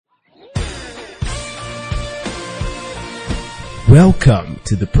Welcome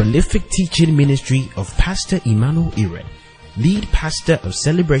to the prolific teaching ministry of Pastor Emmanuel Ire, lead pastor of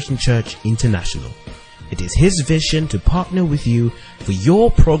Celebration Church International. It is his vision to partner with you for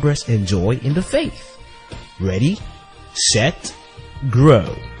your progress and joy in the faith. Ready, set,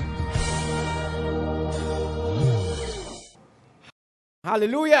 grow.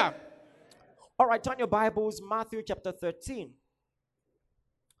 Hallelujah. All right, turn your Bibles, Matthew chapter 13.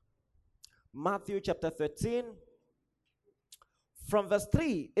 Matthew chapter 13. From verse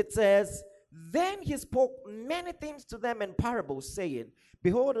 3, it says, Then he spoke many things to them in parables, saying,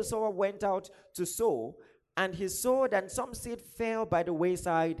 Behold, a sower went out to sow, and he sowed, and some seed fell by the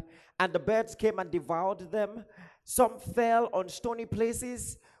wayside, and the birds came and devoured them. Some fell on stony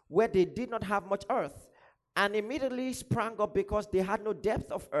places where they did not have much earth, and immediately sprang up because they had no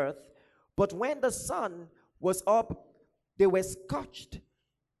depth of earth. But when the sun was up, they were scorched,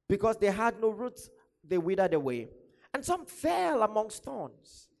 because they had no roots, they withered away. And some fell amongst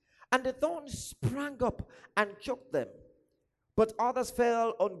thorns, and the thorns sprang up and choked them. But others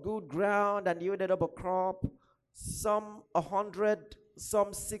fell on good ground and yielded up a crop, some 100,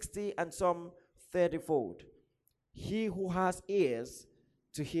 some 60, and some 30-fold. He who has ears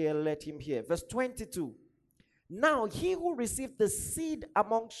to hear, let him hear. Verse 22. Now he who received the seed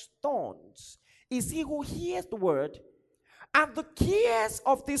amongst thorns is he who hears the word, and the cares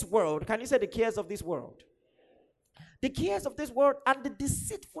of this world. Can you say the cares of this world? The cares of this world and the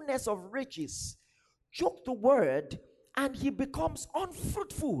deceitfulness of riches choke the word, and he becomes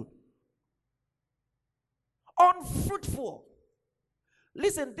unfruitful. Unfruitful.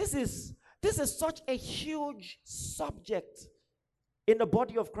 Listen, this is such a huge subject in the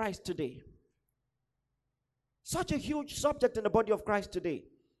body of Christ today. Such a huge subject in the body of Christ today.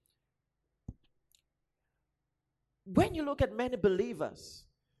 When you look at many believers,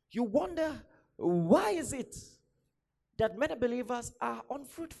 you wonder, why is it that many believers are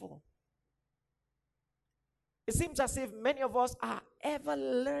unfruitful? It seems as if many of us are ever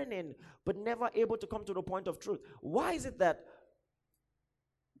learning but never able to come to the point of truth. Why is it that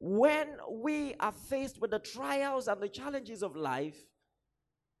when we are faced with the trials and the challenges of life,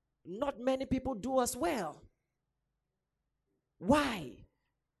 not many people do as well? Why?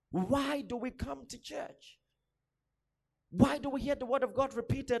 Why do we come to church? Why do we hear the word of God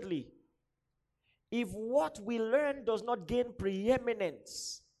repeatedly? If what we learn does not gain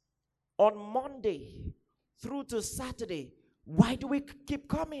preeminence on Monday through to Saturday, why do we keep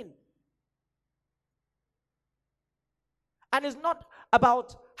coming? And it's not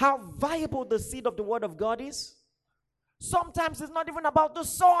about how viable the seed of the word of God is. Sometimes it's not even about the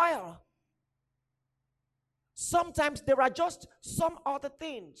soil. Sometimes there are just some other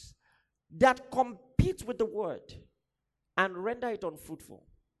things that compete with the word and render it unfruitful.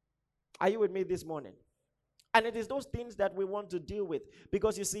 Are you with me this morning? And it is those things that we want to deal with.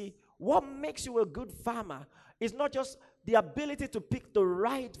 Because you see, what makes you a good farmer is not just the ability to pick the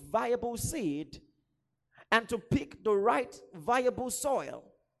right viable seed and to pick the right viable soil.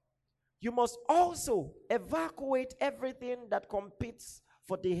 You must also evacuate everything that competes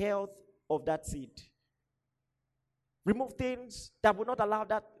for the health of that seed. Remove things that will not allow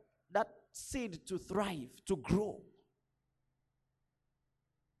that seed to thrive, to grow.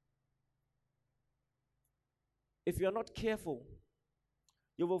 If you're not careful,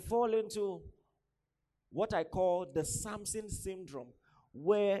 you will fall into what I call the Samson syndrome,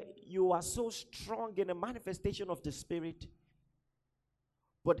 where you are so strong in a manifestation of the Spirit,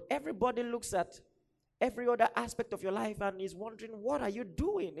 but everybody looks at every other aspect of your life and is wondering, what are you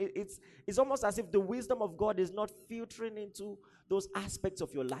doing? It's almost as if the wisdom of God is not filtering into those aspects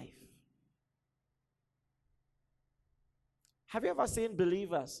of your life. Have you ever seen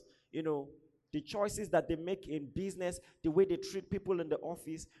believers, the choices that they make in business, the way they treat people in the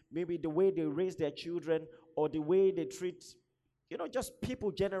office, maybe the way they raise their children, or the way they treat, just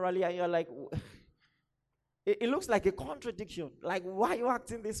people generally, and you're like, it looks like a contradiction. Like, why are you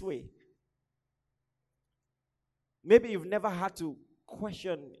acting this way? Maybe you've never had to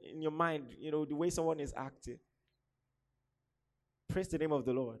question in your mind, the way someone is acting. Praise the name of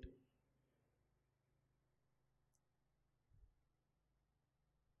the Lord.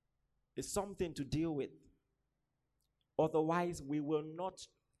 It's something to deal with. Otherwise, we will not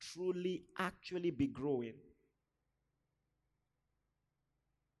truly, actually be growing.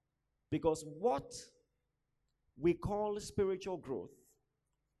 Because what we call spiritual growth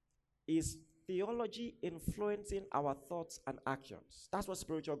is theology influencing our thoughts and actions. That's what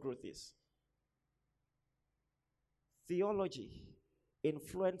spiritual growth is. Theology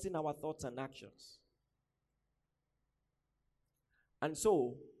influencing our thoughts and actions. And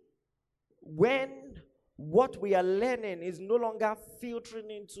so, when what we are learning is no longer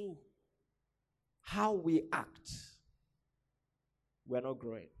filtering into how we act, we're not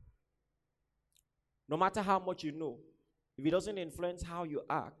growing. No matter how much you know, if it doesn't influence how you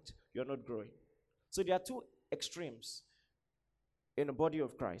act, you're not growing. So there are two extremes in the body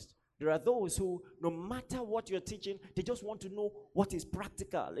of Christ. There are those who, no matter what you're teaching, they just want to know what is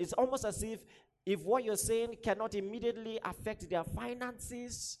practical. It's almost as if what you're saying cannot immediately affect their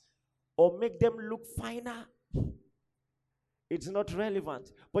finances or make them look finer, it's not relevant.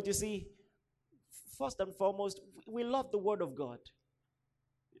 But you see, first and foremost, we love the Word of God.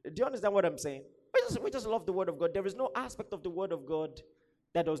 Do you understand what I'm saying? We just love the Word of God. There is no aspect of the Word of God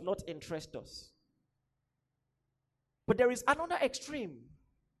that does not interest us. But there is another extreme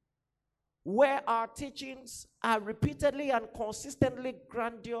where our teachings are repeatedly and consistently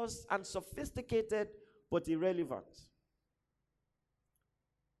grandiose and sophisticated, but irrelevant.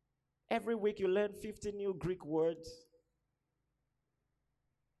 Every week you learn 50 new Greek words,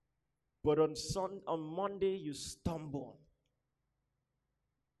 but on Monday you stumble.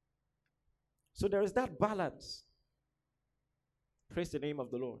 So there is that balance. Praise the name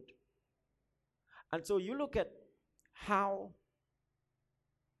of the Lord. And so you look at how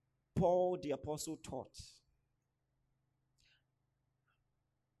Paul the apostle taught.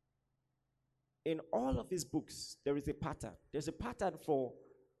 In all of his books, there is a pattern. There's a pattern for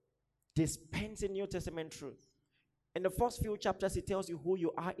dispensing New Testament truth. In the first few chapters, he tells you who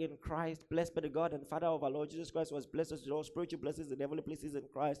you are in Christ. Blessed be the God and Father of our Lord Jesus Christ, who has blessed us with all spiritual blessings in heavenly places in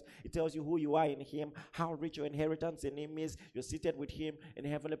Christ. He tells you who you are in him, how rich your inheritance in him is. You're seated with him in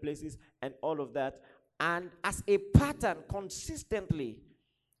heavenly places and all of that. And as a pattern, consistently,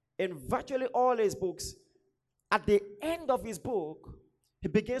 in virtually all his books, at the end of his book, he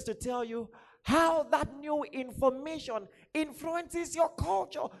begins to tell you how that new information influences your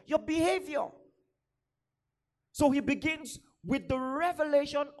culture, your behavior. So he begins with the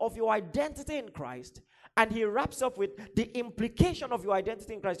revelation of your identity in Christ, and he wraps up with the implication of your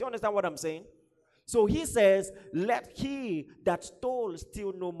identity in Christ. Do you understand what I'm saying? So he says, let he that stole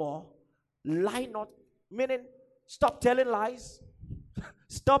steal no more. Lie not, meaning stop telling lies.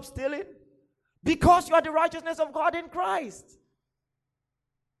 Stop stealing. Because you are the righteousness of God in Christ.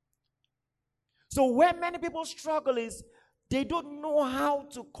 So where many people struggle is they don't know how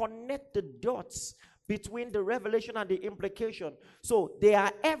to connect the dots between the revelation and the implication. So they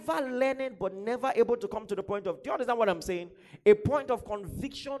are ever learning but never able to come to the point of, do you understand what I'm saying? A point of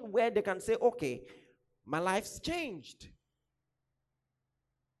conviction where they can say, okay, my life's changed.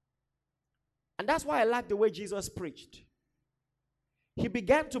 And that's why I like the way Jesus preached. He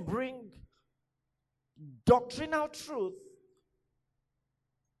began to bring doctrinal truth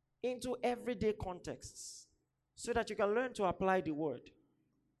into everyday contexts so that you can learn to apply the word.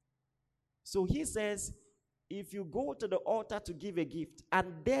 So he says, if you go to the altar to give a gift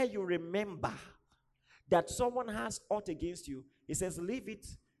and there you remember that someone has aught against you, he says, leave it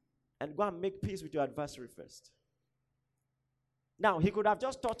and go and make peace with your adversary first. Now, he could have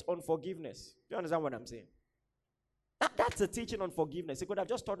just taught on forgiveness. Do you understand what I'm saying? That's a teaching on forgiveness. He could have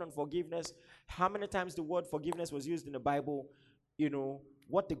just taught on forgiveness, how many times the word forgiveness was used in the Bible, you know,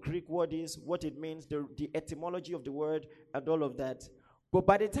 what the Greek word is, what it means, the etymology of the word, and all of that. But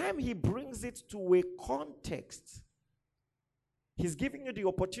by the time he brings it to a context, he's giving you the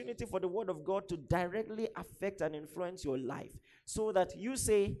opportunity for the word of God to directly affect and influence your life. So that you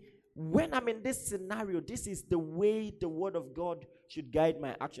say, when I'm in this scenario, this is the way the word of God should guide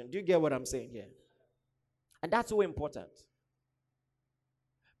my action. Do you get what I'm saying here? And that's so important.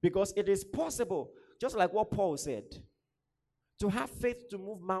 Because it is possible, just like what Paul said, to have faith to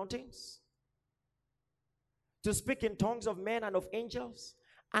move mountains, to speak in tongues of men and of angels,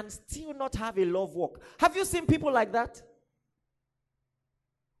 and still not have a love walk. Have you seen people like that?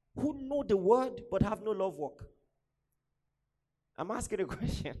 Who know the word but have no love walk? I'm asking a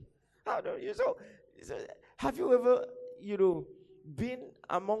question. How do you so have you ever, been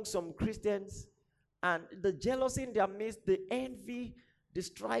among some Christians and the jealousy in their midst, the envy, the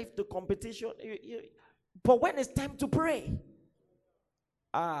strife, the competition, but when it's time to pray,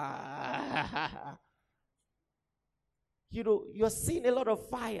 you're seeing a lot of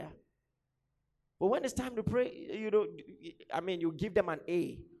fire. But when it's time to pray, you give them an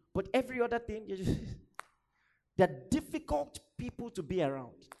A. But every other thing, they're difficult people to be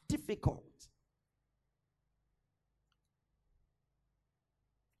around. Difficult.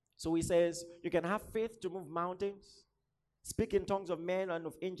 So he says, you can have faith to move mountains, speak in tongues of men and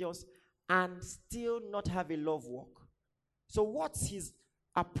of angels, and still not have a love walk. So what's his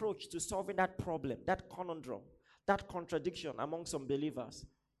approach to solving that problem, that conundrum, that contradiction among some believers?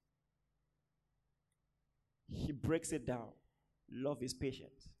 he breaks it down. Love is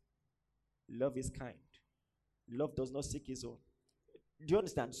patient. Love is kind. Love does not seek his own. Do you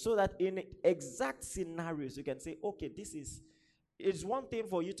understand? So that in exact scenarios, you can say, okay, it's one thing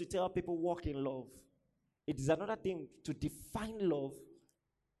for you to tell people walk in love. It is another thing to define love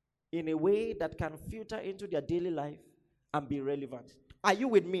in a way that can filter into their daily life and be relevant. Are you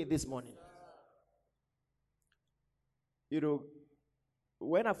with me this morning? You know,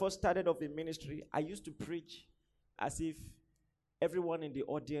 when I first started off in ministry, I used to preach as if everyone in the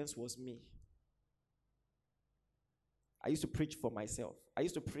audience was me. I used to preach for myself. I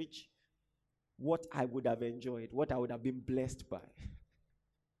used to preach what I would have enjoyed, what I would have been blessed by.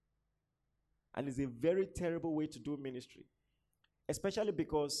 And it's a very terrible way to do ministry. Especially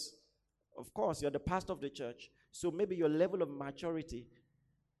because, of course, you're the pastor of the church. So maybe your level of maturity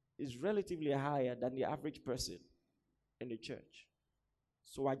is relatively higher than the average person in the church.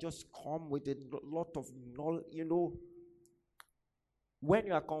 So I just come with a lot of knowledge. You know, when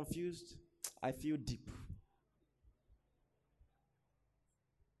you are confused, I feel deep.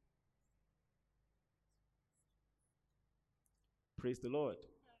 Praise the Lord.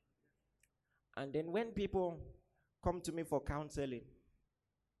 And then when people come to me for counseling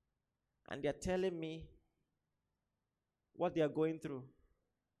and they're telling me what they are going through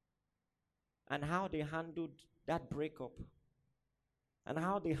and how they handled that breakup and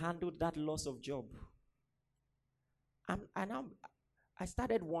how they handled that loss of job, I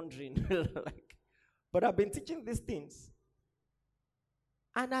started wondering, but I've been teaching these things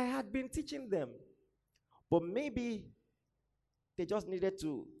and I had been teaching them, but maybe they just needed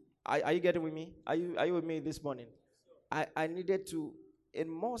to. Are you getting with me? Are you with me this morning? I needed to, in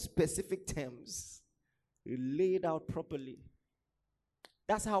more specific terms, lay it out properly.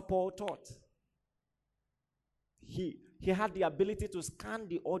 That's how Paul taught. He had the ability to scan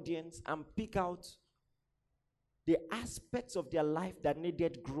the audience and pick out the aspects of their life that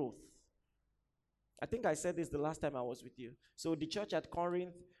needed growth. I think I said this the last time I was with you. So the church at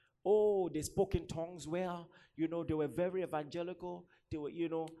Corinth, they spoke in tongues well. You know, they were very evangelical. They were,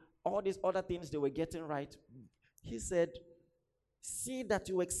 all these other things they were getting right. He said, see that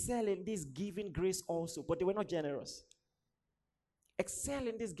you excel in this giving grace also. But they were not generous. Excel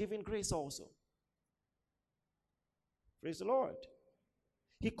in this giving grace also. Praise the Lord.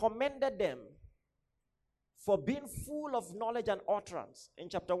 He commended them for being full of knowledge and utterance in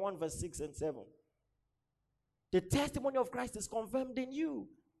chapter 1, verse 6 and 7. The testimony of Christ is confirmed in you.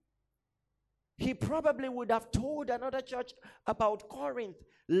 He probably would have told another church about Corinth.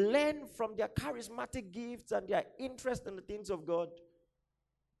 Learn from their charismatic gifts and their interest in the things of God.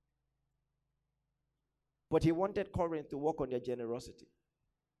 But he wanted Corinth to work on their generosity.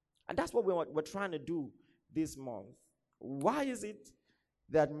 And that's what we're trying to do this month. Why is it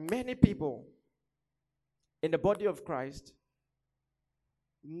that many people in the body of Christ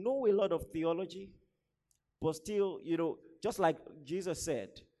know a lot of theology, but still, just like Jesus said,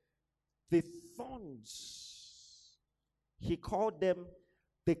 the thorns, he called them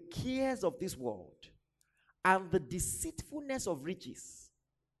the cares of this world and the deceitfulness of riches.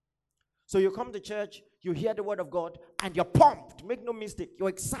 So you come to church, you hear the word of God, and you're pumped. Make no mistake, you're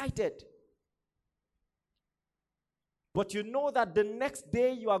excited. But you know that the next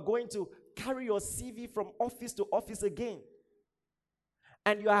day you are going to carry your CV from office to office again.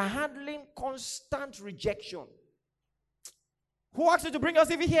 And you are handling constant rejection. Who asked you to bring your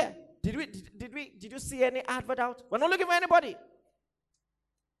CV here? Did you see any advert out? We're not looking for anybody.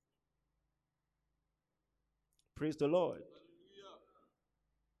 Praise the Lord.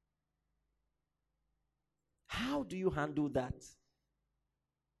 How do you handle that?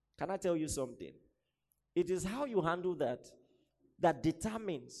 Can I tell you something? It is how you handle that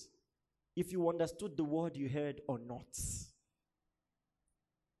determines if you understood the word you heard or not.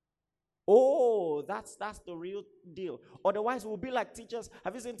 Oh, that's the real deal. Otherwise, we'll be like teachers.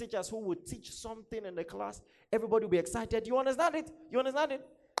 Have you seen teachers who would teach something in the class? Everybody will be excited. You understand it? You understand it?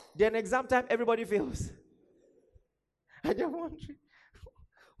 Then exam time, everybody fails. And you're wondering,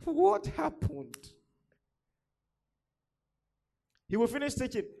 what happened? He will finish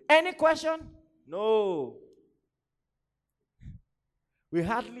teaching. Any question? No. We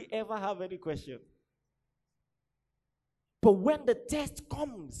hardly ever have any question. But when the test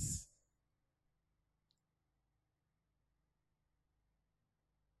comes,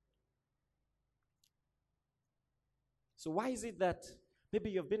 so why is it that maybe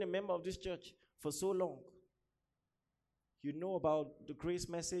you've been a member of this church for so long? You know about the grace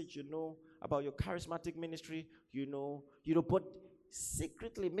message, you know about your charismatic ministry, but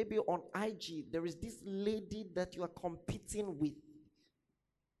secretly, maybe on IG, there is this lady that you are competing with.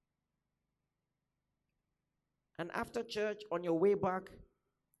 And after church, on your way back,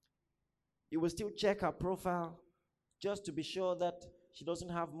 you will still check her profile just to be sure that she doesn't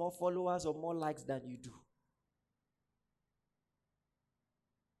have more followers or more likes than you do.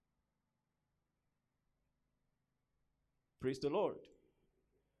 Praise the Lord.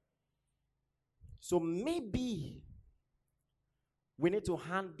 So maybe we need to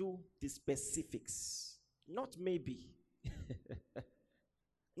handle the specifics. Not maybe.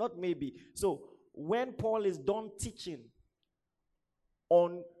 Not maybe. So when Paul is done teaching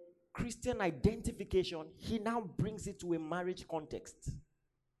on Christian identification, he now brings it to a marriage context.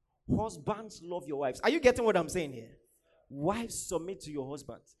 Husbands, love your wives. Are you getting what I'm saying here? Wives, submit to your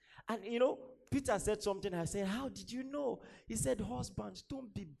husbands. And you know, Peter said something. I said, how did you know? He said, husbands,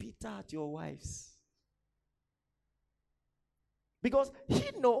 don't be bitter at your wives. Because he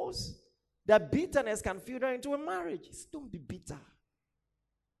knows that bitterness can filter into a marriage. He said, don't be bitter.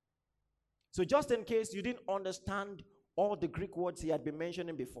 So just in case you didn't understand all the Greek words he had been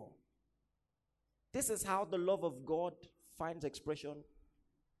mentioning before, this is how the love of God finds expression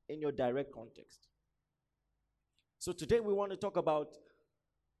in your direct context. So today we want to talk about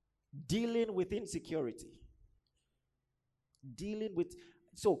dealing with insecurity.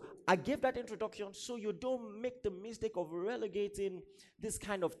 So I gave that introduction so you don't make the mistake of relegating this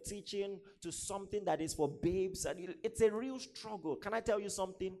kind of teaching to something that is for babes. And it's a real struggle. Can I tell you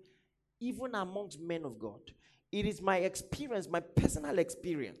something? Even amongst men of God, it is my experience, my personal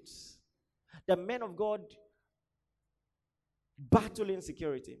experience, that men of God battle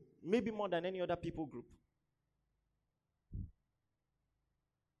insecurity, maybe more than any other people group.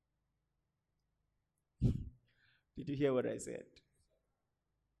 Did you hear what I said?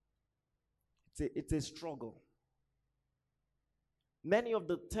 It's a struggle. Many of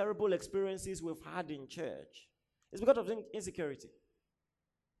the terrible experiences we've had in church is because of insecurity.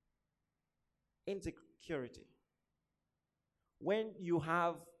 Insecurity. When you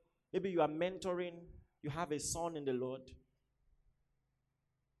have, maybe you are mentoring, you have a son in the Lord,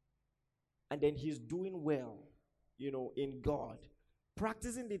 and then he's doing well, in God,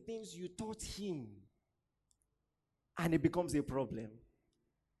 practicing the things you taught him, and it becomes a problem.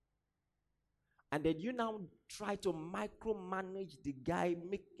 And then you now try to micromanage the guy,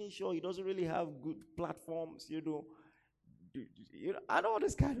 making sure he doesn't really have good platforms, and all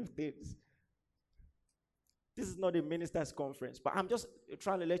these kind of things. This is not a minister's conference, but I'm just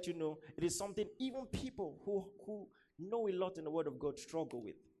trying to let you know it is something even people who know a lot in the Word of God struggle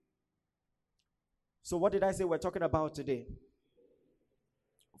with. So what did I say we're talking about today?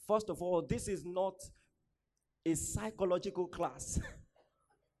 First of all, this is not a psychological class.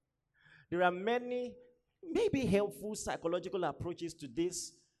 There are many, maybe helpful psychological approaches to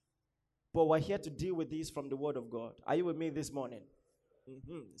this, but we're here to deal with this from the Word of God. Are you with me this morning?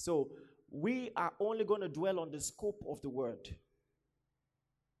 So we are only going to dwell on the scope of the Word.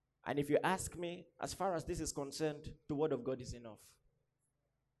 And if you ask me, as far as this is concerned, the Word of God is enough.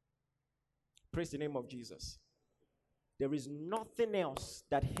 Praise the name of Jesus. There is nothing else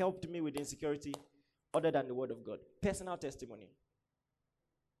that helped me with insecurity other than the Word of God. Personal testimony.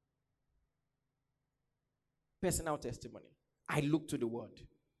 Personal testimony. I look to the Word.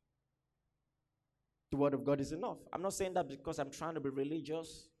 The Word of God is enough. I'm not saying that because I'm trying to be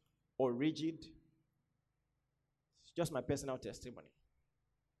religious or rigid. It's just my personal testimony.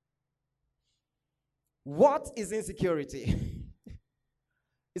 What is insecurity?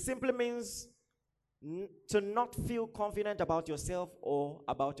 It simply means to not feel confident about yourself or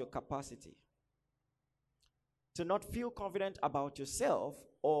about your capacity. To not feel confident about yourself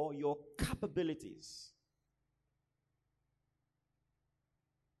or your capabilities.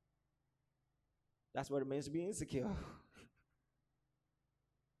 That's what it means to be insecure.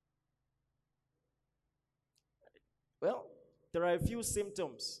 Well, there are a few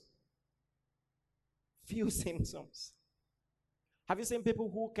symptoms. Few symptoms. Have you seen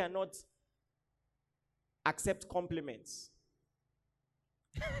people who cannot accept compliments?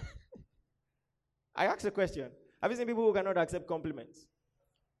 I asked a question. Have you seen people who cannot accept compliments?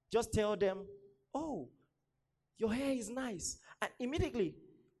 Just tell them, oh, your hair is nice. And immediately,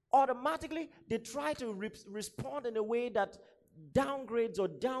 automatically, they try to respond in a way that downgrades or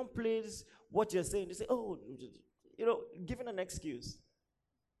downplays what you're saying. They say, oh, giving an excuse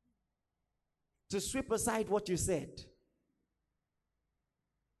to sweep aside what you said.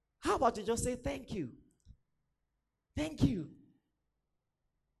 How about you just say thank you? Thank you.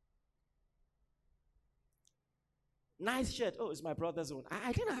 Nice shirt. Oh, it's my brother's own.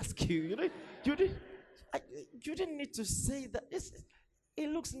 I didn't ask you. You didn't need to say that. It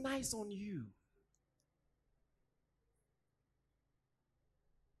looks nice on you.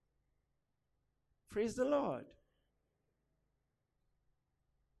 Praise the Lord.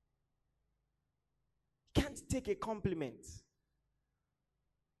 can't take a compliment.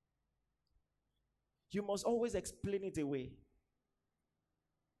 You must always explain it away.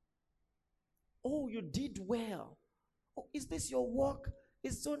 Oh, you did well. Oh, is this your work?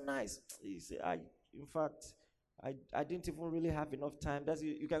 It's so nice. You say, in fact, I didn't even really have enough time.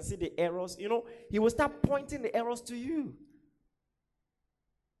 You can see the errors. He will start pointing the errors to you.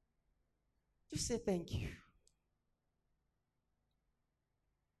 Just say thank you.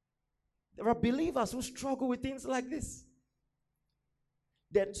 There are believers who struggle with things like this.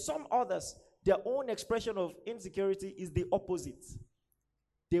 Then some others, their own expression of insecurity is the opposite.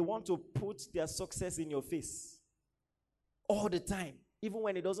 They want to put their success in your face all the time, even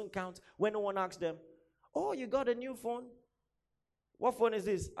when it doesn't count. When no one asks them, oh, you got a new phone? What phone is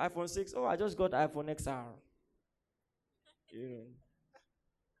this? iPhone 6? Oh, I just got iPhone XR.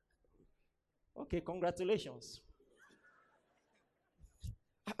 Okay, congratulations.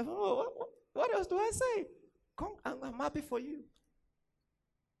 What else do I say? I'm happy for you.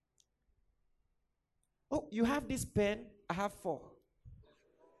 Oh, you have this pen? I have 4.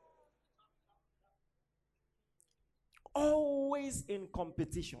 Always in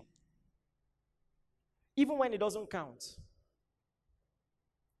competition. Even when it doesn't count.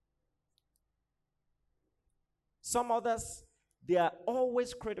 Some others, they are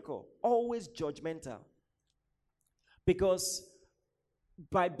always critical, always judgmental. Because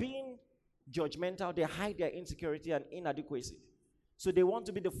by being judgmental, they hide their insecurity and inadequacy. So they want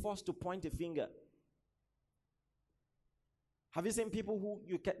to be the first to point a finger. Have you seen people who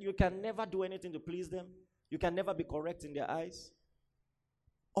you can never do anything to please them? You can never be correct in their eyes.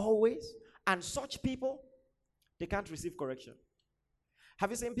 Always. And such people, they can't receive correction.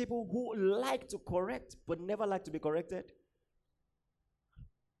 Have you seen people who like to correct but never like to be corrected?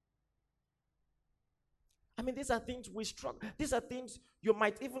 I mean, these are things we struggle. These are things you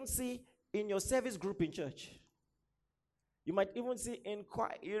might even see in your service group in church. You might even see in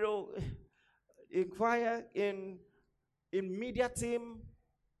choir, in media team,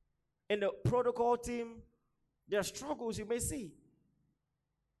 in the protocol team. There are struggles you may see.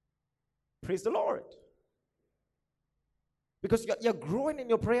 Praise the Lord. Because you're growing in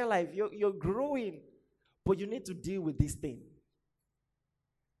your prayer life. You're growing. But you need to deal with this thing.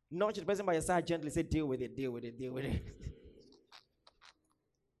 Nudge the person by your side gently. Say, deal with it, deal with it, deal with it.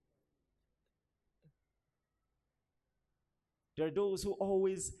 There are those who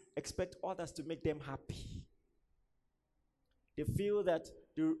always expect others to make them happy. They feel that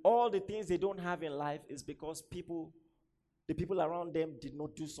all the things they don't have in life is because the people around them did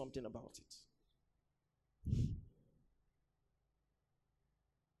not do something about it.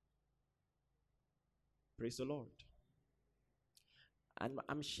 Praise the Lord. And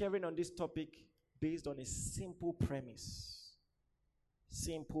I'm sharing on this topic based on a simple premise.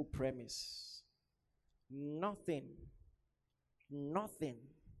 Simple premise. Nothing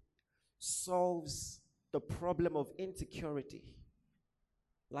solves the problem of insecurity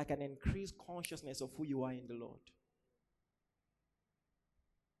like an increased consciousness of who you are in the Lord.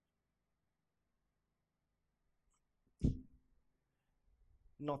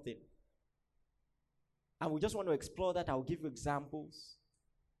 Nothing. And we just want to explore that. I'll give you examples,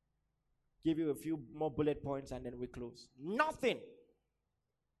 give you a few more bullet points, and then we close. Nothing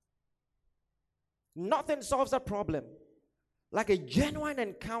solves that problem like a genuine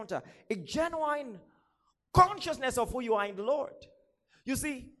encounter, a genuine consciousness of who you are in the Lord. You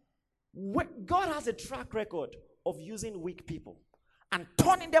see, God has a track record of using weak people and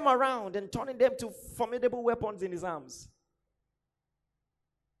turning them around and turning them to formidable weapons in his arms.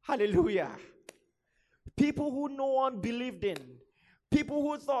 Hallelujah. People who no one believed in. People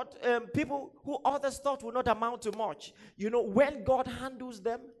who others thought would not amount to much. When God handles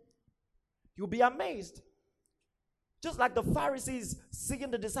them, you'll be amazed. Just like the Pharisees seeing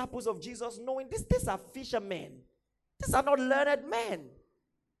the disciples of Jesus, knowing these are fishermen. These are not learned men.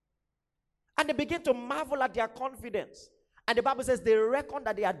 And they begin to marvel at their confidence. And the Bible says they reckoned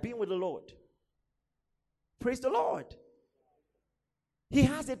that they had been with the Lord. Praise the Lord. He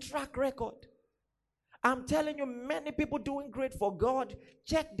has a track record. I'm telling you, many people doing great for God,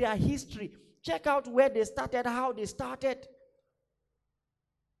 check their history. Check out where they started, how they started.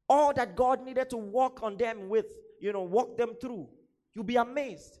 All that God needed to work on them with, walk them through. You'll be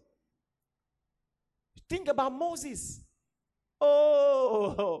amazed. Think about Moses.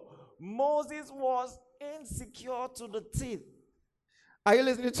 Oh, Moses was insecure to the teeth. Are you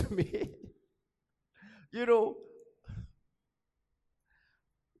listening to me?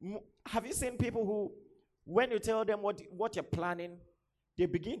 Have you seen people who, when you tell them what you're planning, they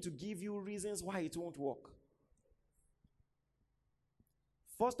begin to give you reasons why it won't work?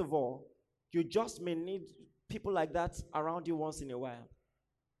 First of all, You just may need people like that around you once in a while.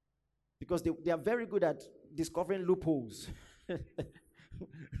 Because they are very good at discovering loopholes.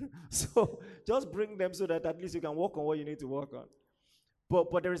 So just bring them so that at least you can work on what you need to work on.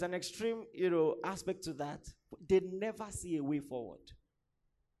 But there is an extreme, aspect to that. They never see a way forward.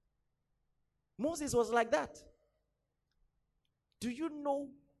 Moses was like that. Do you know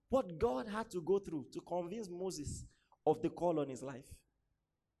what God had to go through to convince Moses of the call on his life?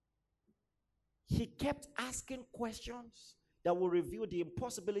 He kept asking questions that will reveal the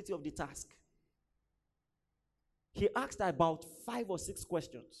impossibility of the task. He asked about 5 or 6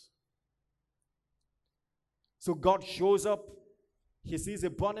 questions. So God shows up. He sees a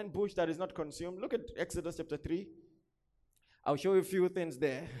burning bush that is not consumed. Look at Exodus chapter 3. I'll show you a few things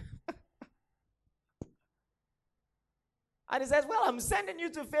there. And he says, well, I'm sending you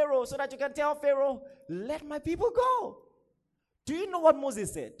to Pharaoh so that you can tell Pharaoh, let my people go. Do you know what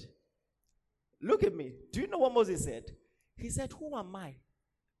Moses said? Look at me. Do you know what Moses said? He said, who am I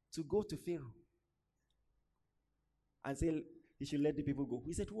to go to Pharaoh and say he should let the people go?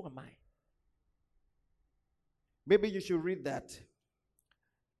 He said, who am I? Maybe you should read that.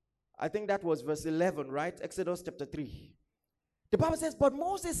 I think that was verse 11, right? Exodus chapter 3. The Bible says, but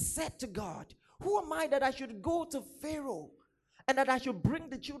Moses said to God, who am I that I should go to Pharaoh and that I should bring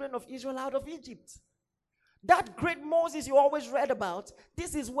the children of Israel out of Egypt? That great Moses you always read about,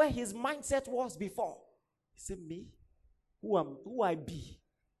 this is where his mindset was before. He said, me? Who I be?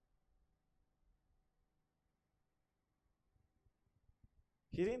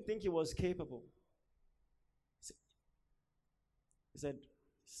 He didn't think he was capable. He said,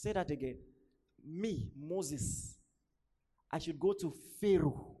 say that again. Me, Moses, I should go to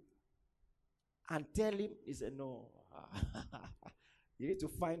Pharaoh and tell him. He said, no. You need to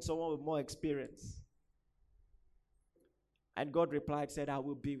find someone with more experience. And God replied, said, I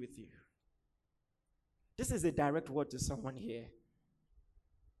will be with you. This is a direct word to someone here.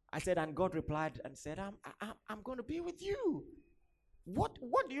 I said, and God replied and said, I'm going to be with you. What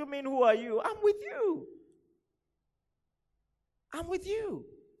do you mean, who are you? I'm with you. I'm with you.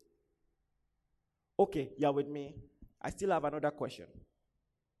 Okay, you're with me. I still have another question.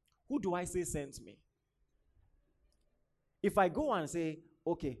 Who do I say sent me? If I go and say,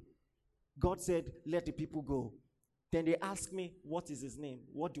 okay, God said, let the people go. Then they ask me, what is his name?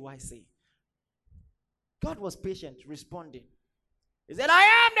 What do I say? God was patient, responding. He said, I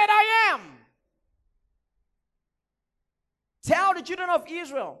am that I am. Tell the children of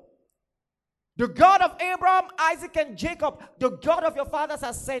Israel, the God of Abraham, Isaac, and Jacob, the God of your fathers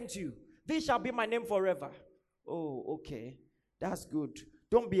has sent you. This shall be my name forever. Oh, okay. That's good.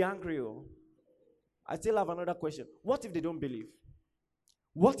 Don't be angry. Oh. I still have another question. What if they don't believe?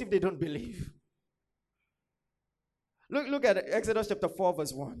 What if they don't believe? Look at Exodus chapter 4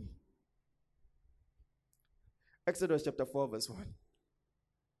 verse 1. Exodus chapter 4 verse 1.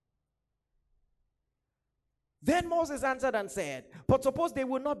 Then Moses answered and said, but suppose they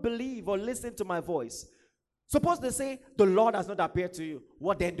will not believe or listen to my voice. Suppose they say, the Lord has not appeared to you.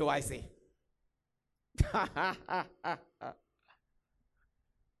 What then do I say?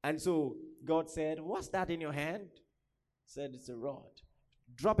 And so God said, what's that in your hand? Said, it's a rod.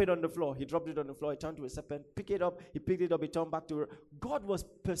 Drop it on the floor. He dropped it on the floor. It turned to a serpent. Pick it up. He picked it up. It turned back to her. God was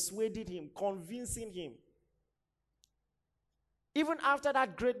persuading him, convincing him. Even after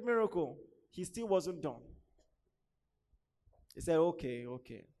that great miracle, he still wasn't done. He said, okay.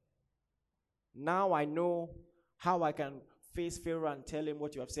 Now I know how I can face Pharaoh and tell him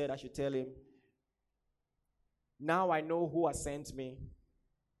what you have said I should tell him. Now I know who has sent me.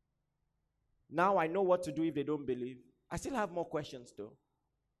 Now I know what to do if they don't believe. I still have more questions though.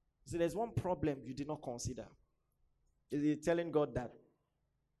 So there's one problem you did not consider. Is he telling God that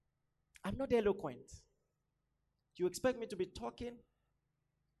I'm not eloquent? Do you expect me to be talking,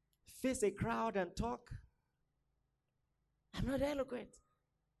 face a crowd and talk? I'm not eloquent.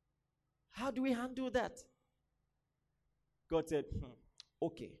 How do we handle that? God said,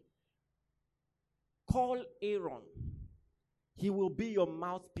 okay. Call Aaron. He will be your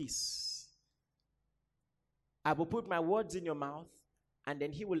mouthpiece. I will put my words in your mouth, and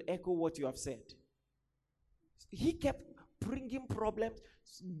then he will echo what you have said. He kept bringing problems.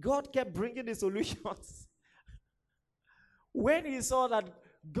 God kept bringing the solutions. When he saw that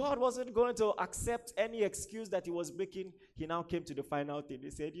God wasn't going to accept any excuse that he was making, he now came to the final thing. He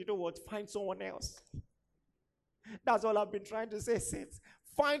said, you know what? Find someone else. That's all I've been trying to say since.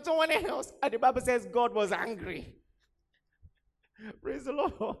 Find someone else. And the Bible says God was angry. Praise the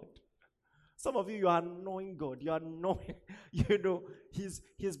Lord. Some of you are annoying God. You are annoying.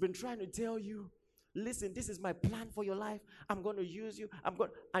 He's been trying to tell you Listen, this is my plan for your life. I'm going to use you.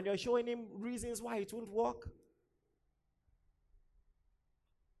 And you're showing him reasons why it won't work.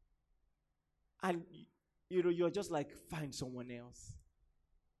 And you're just like, find someone else.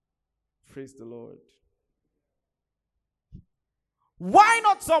 Praise the Lord. Why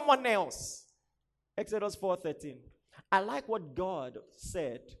not someone else? Exodus 4:13. I like what God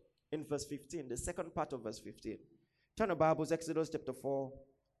said in verse 15, the second part of verse 15. Turn the Bibles, Exodus chapter 4,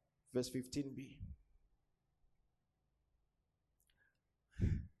 verse 15b.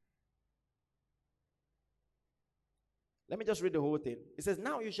 Let me just read the whole thing. It says,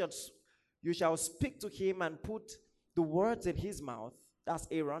 now you shall speak to him and put the words in his mouth. That's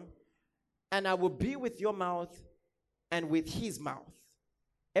Aaron. And I will be with your mouth and with his mouth.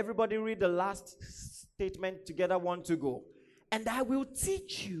 Everybody read the last statement together. 1, 2, go. And I will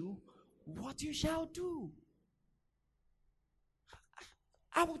teach you what you shall do.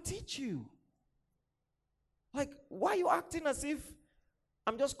 I will teach you. Like, why are you acting as if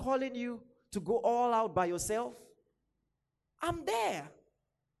I'm just calling you to go all out by yourself? I'm there.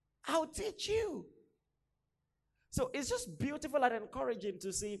 I'll teach you. So it's just beautiful and encouraging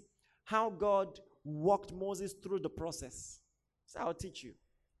to see how God walked Moses through the process. So I'll teach you.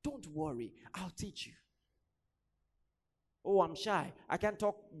 Don't worry. I'll teach you. Oh, I'm shy. I can't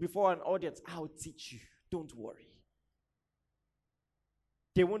talk before an audience. I'll teach you. Don't worry.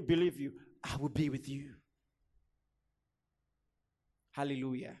 They won't believe you. I will be with you.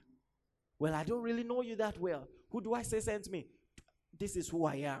 Hallelujah. Well, I don't really know you that well. Who do I say sent me? This is who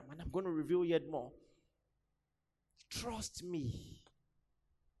I am, and I'm going to reveal yet more. Trust me.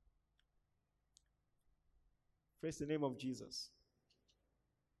 Praise the name of Jesus.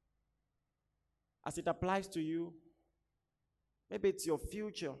 As it applies to you, maybe it's your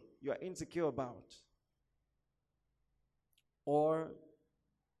future you are insecure about, or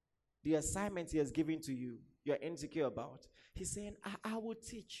the assignment he has given to you you're insecure about. He's saying, I will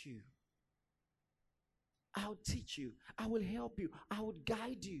teach you. I'll teach you. I will help you. I will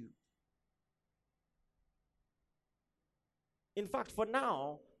guide you. In fact, for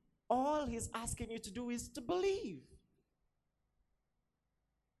now, all he's asking you to do is to believe.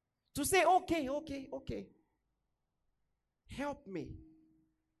 To say, okay. Help me.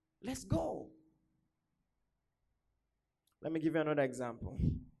 Let's go. Let me give you another example.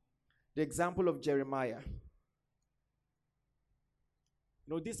 The example of Jeremiah.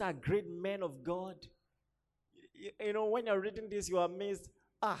 You know, these are great men of God. You know, when you're reading this, you're amazed.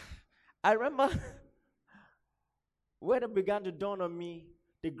 I remember when it began to dawn on me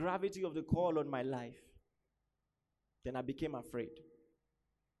the gravity of the call on my life. Then I became afraid.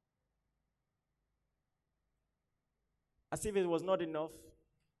 As if it was not enough,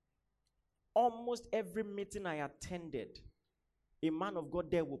 almost every meeting I attended, a man of God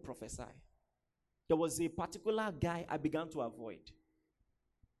there will prophesy. There was a particular guy I began to avoid.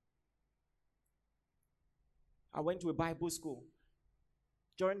 I went to a Bible school.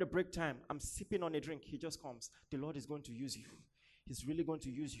 During the break time, I'm sipping on a drink. He just comes. The Lord is going to use you. He's really going to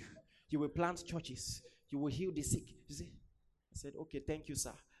use you. You will plant churches. You will heal the sick. You see? I said, okay, thank you,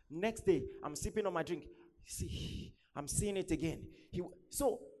 sir. Next day, I'm sipping on my drink. You see, I'm seeing it again.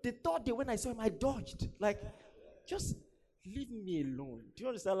 So the third day when I saw him, I dodged. Like, just leave me alone. Do you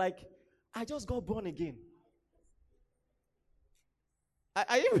understand? Like, I just got born again.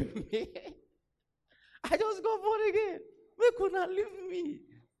 Are you with me? I just got born again. They could not leave me.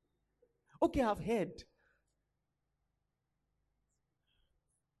 Okay, I've heard.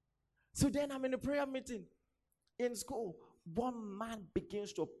 So then I'm in a prayer meeting in school. One man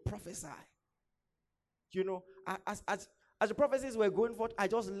begins to prophesy. You know, as the prophecies were going forth, I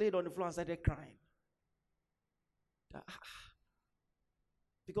just laid on the floor and started crying.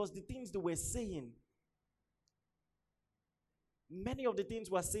 Because the things they were saying, many of the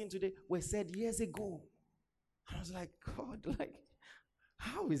things we're saying today were said years ago. I was like, God, like,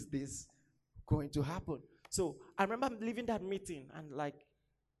 how is this going to happen? So I remember leaving that meeting and like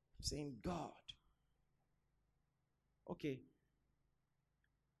saying, God, okay,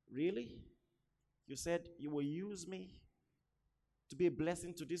 really? You said you will use me to be a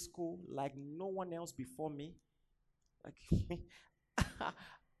blessing to this school like no one else before me? Like,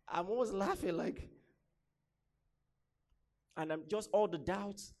 I'm always laughing like, and I'm just all the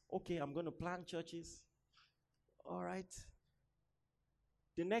doubts. Okay, I'm going to plant churches. All right.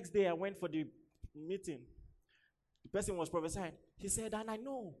 The next day I went for the meeting. The person was prophesying. He said, and I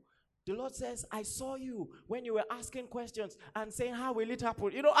know. The Lord says, I saw you when you were asking questions and saying, how will it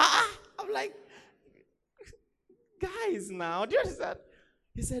happen? You know, I'm like, guys now, do you understand?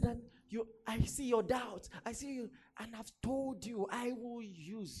 He said, and I see your doubts. I see you, and I've told you I will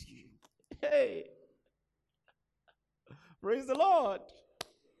use you. Hey. Praise the Lord.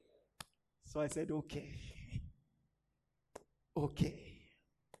 So I said, okay. Okay.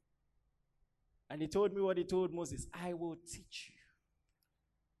 And he told me what he told Moses. I will teach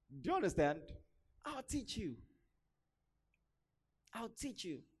you. Do you understand? I'll teach you. I'll teach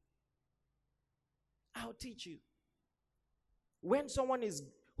you. I'll teach you. When someone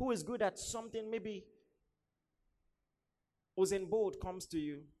who is good at something, maybe Usain Bolt comes to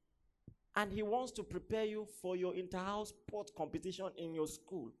you and he wants to prepare you for your inter-house sport competition in your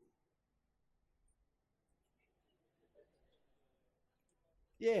school.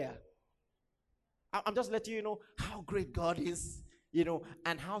 Yeah. I'm just letting you know how great God is,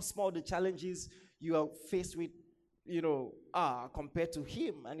 and how small the challenges you are faced with, are compared to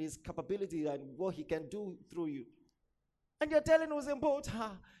him and his capability and what he can do through you. And you're telling Usain Bolt,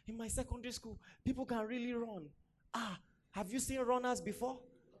 in my secondary school, people can really run. Have you seen runners before?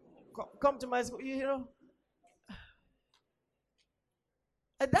 Come to my school,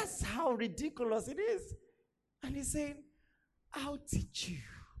 And that's how ridiculous it is. And he's saying, I'll teach you.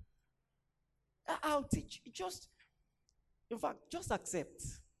 I'll teach you. In fact, just accept.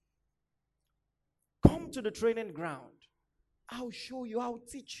 Come to the training ground. I'll show you. I'll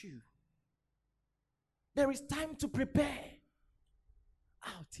teach you. There is time to prepare.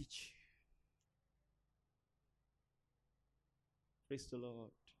 I'll teach you. Praise the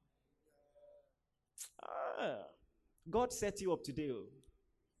Lord. God set you up today.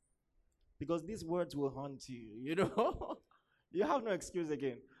 Because these words will haunt you. You have no excuse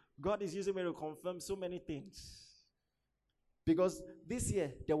again. God is using me to confirm so many things. Because this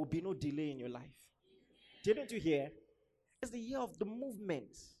year, there will be no delay in your life. Didn't you hear? It's the year of the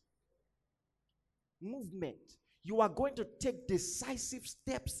movement. Movement. You are going to take decisive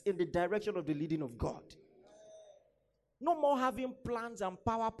steps in the direction of the leading of God. No more having plans and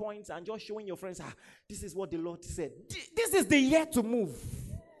PowerPoints and just showing your friends, this is what the Lord said. This is the year to move.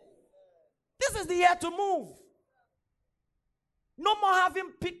 This is the year to move. No more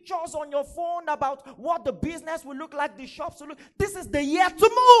having pictures on your phone about what the business will look like, the shops will look. This is the year to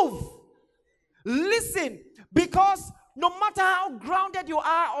move. Listen, because no matter how grounded you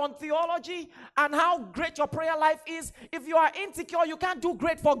are on theology and how great your prayer life is, if you are insecure, you can't do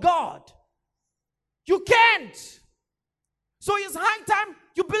great for God. You can't. So it's high time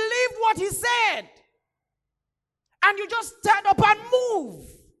you believe what he said. And you just stand up and move.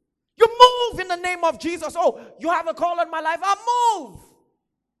 You move in the name of Jesus. Oh, you have a call on my life. I move.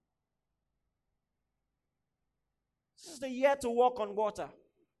 This is the year to walk on water.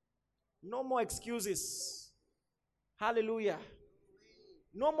 No more excuses. Hallelujah.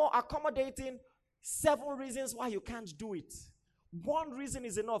 No more accommodating 7 reasons why you can't do it. 1 reason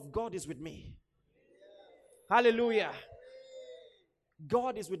is enough. God is with me. Hallelujah.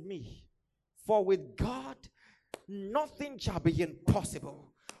 God is with me. For with God, nothing shall be impossible.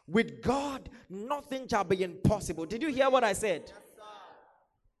 With God, nothing shall be impossible. Did you hear what I said? Yes,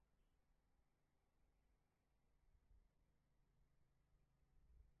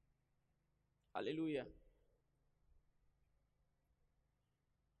 hallelujah.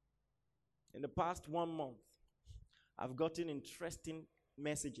 In the past 1 month, I've gotten interesting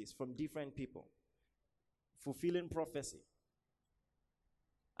messages from different people fulfilling prophecy.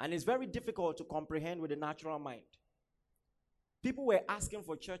 And it's very difficult to comprehend with the natural mind. People were asking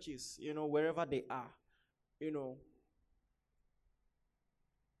for churches, wherever they are.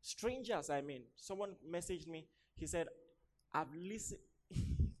 Strangers, Someone messaged me. He said, I've listened.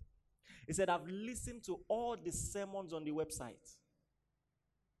 He said, I've listened to all the sermons on the website.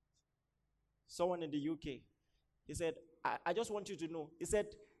 Someone in the UK. He said, I just want you to know. He said,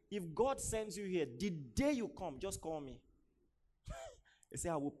 if God sends you here, the day you come, just call me. He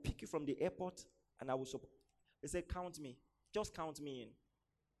said, I will pick you from the airport and I will support. He said, count me. Just count me in.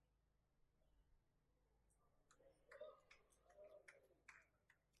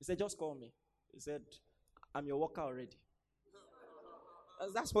 He said, just call me. He said, I'm your worker already.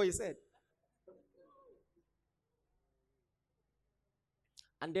 That's what he said.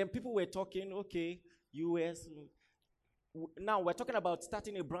 And then people were talking, okay, US. Now we're talking about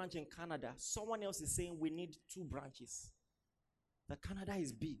starting a branch in Canada. Someone else is saying we need 2 branches. That Canada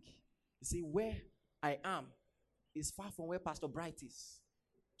is big. You see, where I am is far from where Pastor Bright is.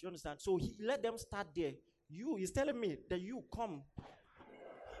 Do you understand? So he let them start there. He's telling me that you come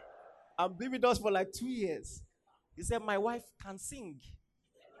and be with us for like 2 years. He said, my wife can sing.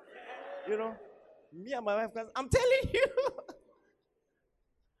 Me and my wife can. I'm telling you.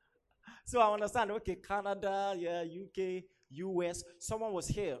 So I understand. Okay, Canada, UK, US. Someone was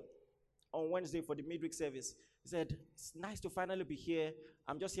here on Wednesday for the midweek service. He said, it's nice to finally be here.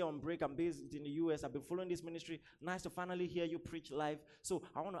 I'm just here on break. I'm based in the US. I've been following this ministry. Nice to finally hear you preach live. So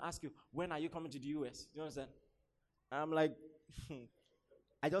I want to ask you, when are you coming to the US? You understand? I'm like,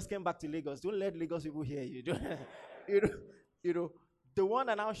 I just came back to Lagos. Don't let Lagos people hear you. you know, the one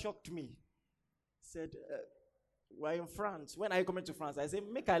that now shocked me said, we're in France. When are you coming to France? I said,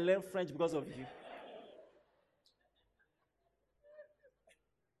 make I learn French because of you.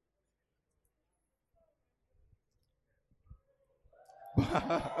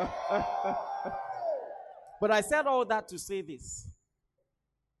 But I said all that to say this.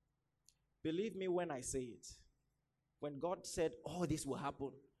 Believe me when I say it. When God said, oh, this will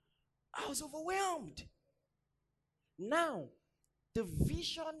happen, I was overwhelmed. Now, the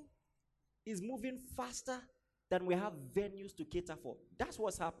vision is moving faster than we have venues to cater for. That's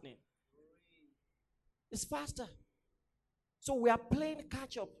what's happening. It's faster. So we are playing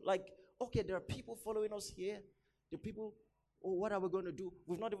catch up. Like, okay, there are people following us here. The people, oh, what are we going to do?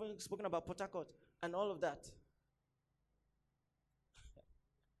 We've not even spoken about Port Harcourt and all of that.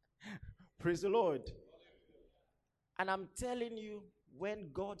 Praise the Lord. And I'm telling you, when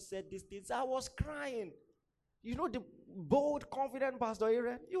God said these things, I was crying. You know the bold, confident Pastor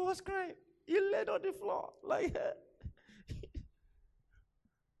Aaron? He was crying. He laid on the floor like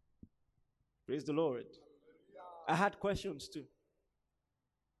Praise the Lord. I had questions too.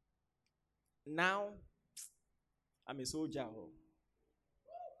 Now, I'm a soldier.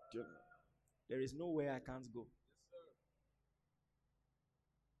 There is nowhere I can't go.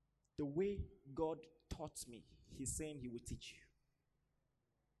 The way God taught me, He's saying He will teach you.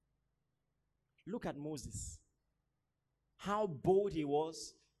 Look at Moses. How bold he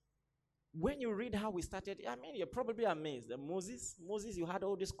was. When you read how we started, I mean, you're probably amazed that Moses, you had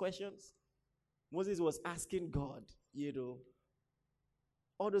all these questions. Moses was asking God,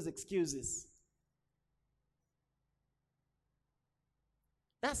 all those excuses.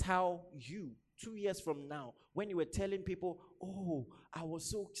 That's how you, 2 years from now, when you were telling people, oh, I was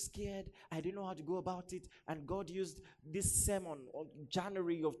so scared, I didn't know how to go about it, and God used this sermon on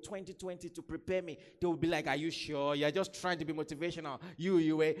January of 2020 to prepare me, they will be like, are you sure? You're just trying to be motivational. You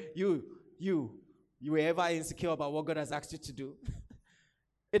were ever insecure about what God has asked you to do?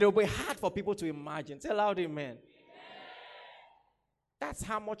 It will be hard for people to imagine. Say loud amen. That's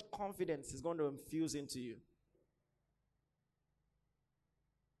how much confidence is going to infuse into you.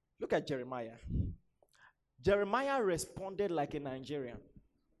 Look at Jeremiah. Jeremiah responded like a Nigerian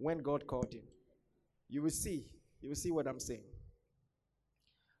when God called him. You will see what I'm saying.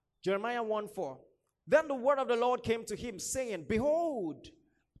 Jeremiah 1:4. Then the word of the Lord came to him, saying, before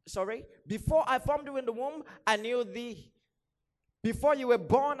I formed you in the womb, I knew thee. Before you were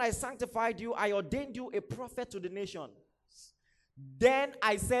born, I sanctified you. I ordained you a prophet to the nations. Then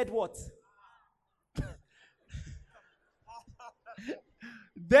I said what?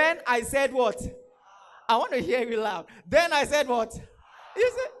 Then I said what? I want to hear you loud. Then I said what? He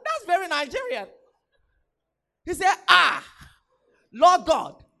said, that's very Nigerian. He said, Lord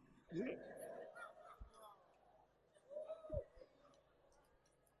God.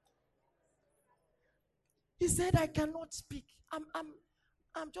 He said, I cannot speak. I'm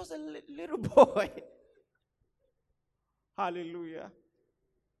just a little boy. Hallelujah.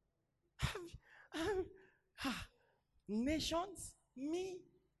 Nations? Me?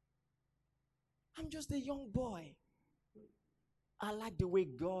 I'm just a young boy. I like the way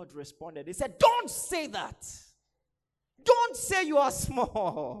God responded. He said, don't say that. Don't say you are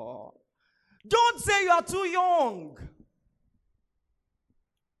small. Don't say you are too young.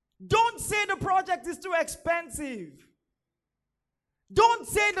 Don't say the project is too expensive. Don't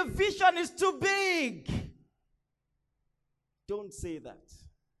say the vision is too big. Don't say that.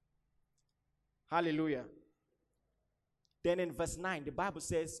 Hallelujah. Then in verse 9, the Bible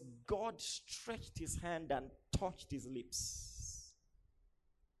says, God stretched his hand and touched his lips.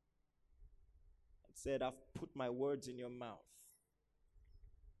 And said, I've put my words in your mouth.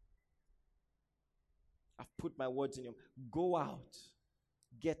 I've put my words in your mouth. Go out.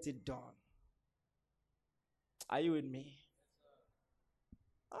 Get it done. Are you with me?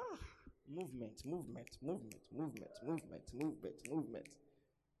 Movement.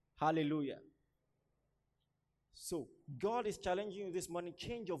 Hallelujah. So, God is challenging you this morning.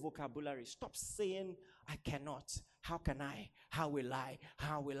 Change your vocabulary. Stop saying, I cannot. How can I? How will I?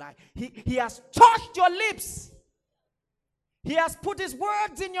 How will I? He has touched your lips. He has put his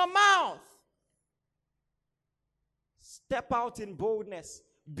words in your mouth. Step out in boldness.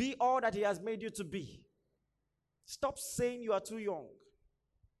 Be all that he has made you to be. Stop saying you are too young.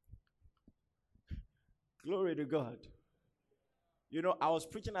 Glory to God. You know, I was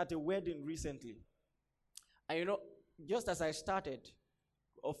preaching at a wedding recently. And just as I started,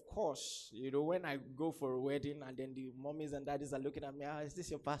 of course, when I go for a wedding and then the mommies and daddies are looking at me, is this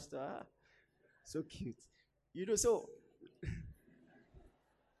your pastor? So cute. So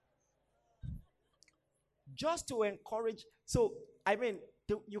just to encourage. So, I mean,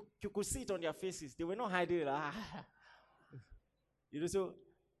 you could see it on their faces. They were not hiding. So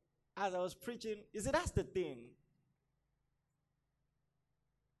as I was preaching, that's the thing.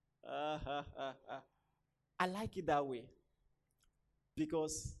 I like it that way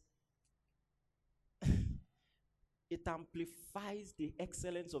because it amplifies the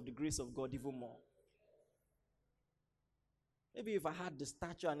excellence of the grace of God even more. Maybe if I had the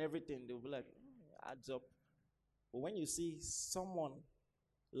stature and everything, they would be like, adds up. But when you see someone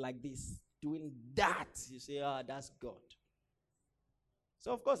like this doing that, you say, that's God.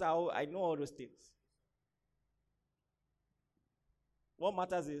 So, of course, I know all those things. What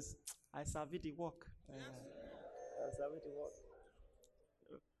matters is, I serve it the work. I serve it the work.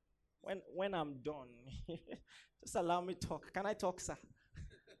 When I'm done, just allow me to talk. Can I talk, sir?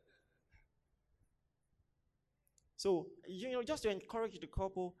 So, just to encourage the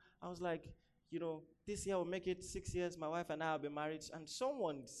couple, I was like, this year will make it 6 years. My wife and I have been married. And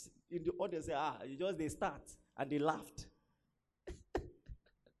someone in the audience said, they start. And they laughed.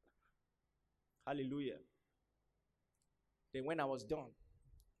 Hallelujah. Then when I was done,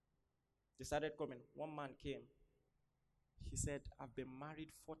 they started coming. One man came. He said, I've been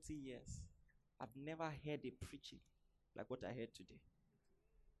married 40 years. I've never heard a preaching like what I heard today.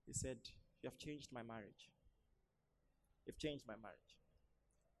 He said, you have changed my marriage. You've changed my marriage.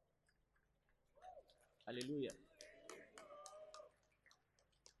 Hallelujah.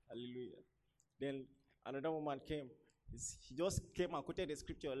 Hallelujah. Then another woman came. He just came and quoted the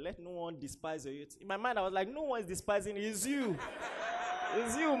scripture, let no one despise your youth. In my mind, I was like, no one is despising you. It's you.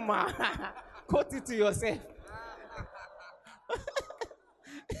 It's you, man. Quote it to yourself.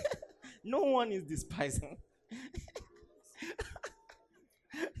 No one is despising.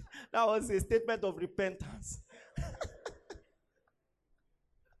 That was a statement of repentance.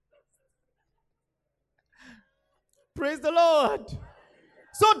 Praise the Lord.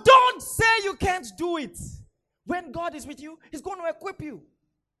 So don't say you can't do it. When God is with you, He's going to equip you.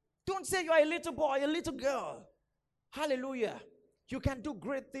 Don't say you are a little boy, a little girl. Hallelujah. You can do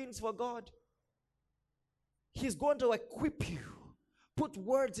great things for God. He's going to equip you. Put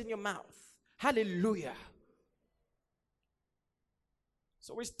words in your mouth. Hallelujah.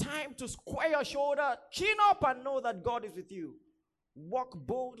 So it's time to square your shoulder, chin up, and know that God is with you. Walk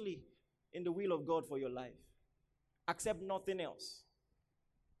boldly in the will of God for your life. Accept nothing else.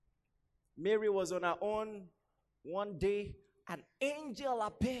 Mary was on her own. One day, an angel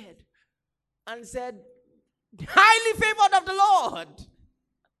appeared and said, highly favored of the Lord.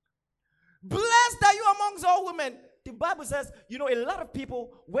 Blessed are you amongst all women. The Bible says, a lot of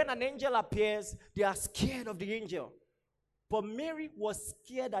people, when an angel appears, they are scared of the angel. But Mary was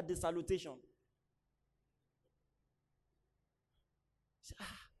scared at the salutation. She said,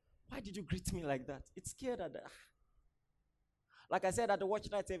 why did you greet me like that? It's scared at that. Like I said at the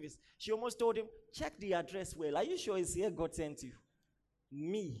watch night service, she almost told him, check the address well. Are you sure it's here God sent you?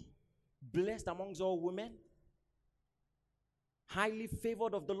 Me, blessed amongst all women, highly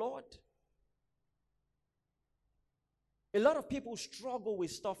favored of the Lord. A lot of people struggle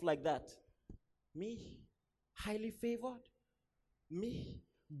with stuff like that. Me, highly favored. Me,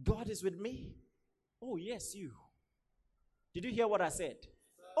 God is with me. Oh, yes, you. Did you hear what I said?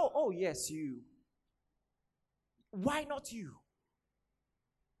 Oh, yes, you. Why not you?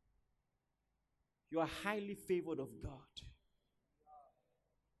 You are highly favored of God.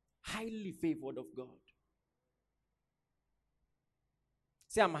 Highly favored of God.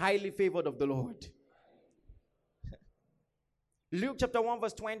 Say, I'm highly favored of the Lord. Luke chapter 1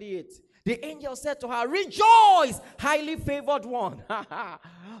 verse 28. The angel said to her, rejoice, highly favored one.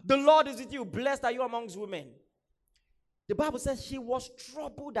 The Lord is with you. Blessed are you amongst women. The Bible says she was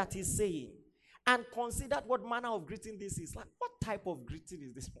troubled at his saying and considered what manner of greeting this is. Like, what type of greeting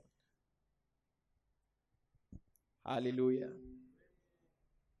is this one? Hallelujah.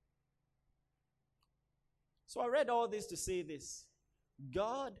 So I read all this to say this.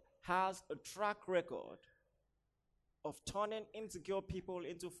 God has a track record of turning insecure people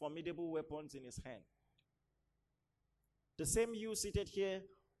into formidable weapons in his hand. The same you seated here,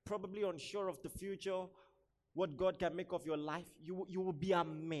 probably unsure of the future, what God can make of your life, you will be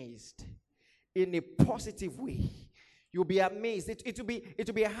amazed in a positive way. You'll be amazed. It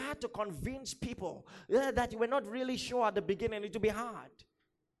will be hard to convince people that you were not really sure at the beginning. It will be hard.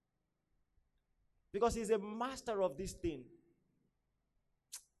 Because he's a master of this thing.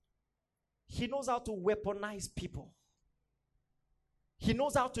 He knows how to weaponize people. He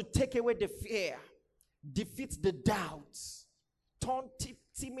knows how to take away the fear, defeat the doubts, turn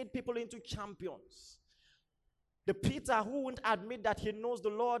timid people into champions. The Peter who won't admit that he knows the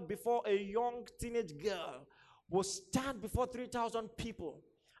Lord before a young teenage girl will stand before 3,000 people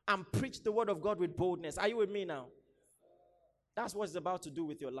and preach the word of God with boldness. Are you with me now? That's what it's about to do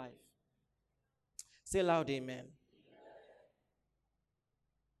with your life. Say loud, amen.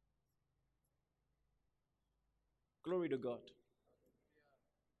 Glory to God.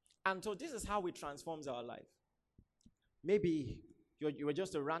 And so this is how it transforms our life. Maybe you were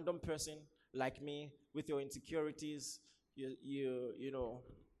just a random person like me with your insecurities. You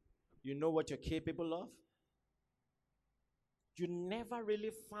know what you're capable of. You never really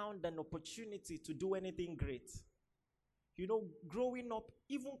found an opportunity to do anything great. You know, growing up,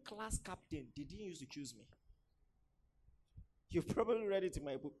 even class captain, they didn't used to choose me. You've probably read it in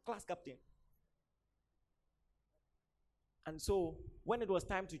my book, class captain. And so, when it was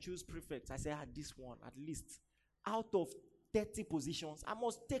time to choose prefects, I said, this one, at least, out of 30 positions, I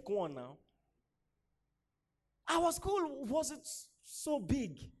must take one now. Our school wasn't so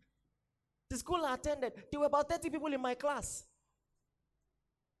big. The school I attended, there were about 30 people in my class.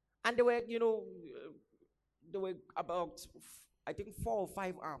 And there were, there were about, I think, 4 or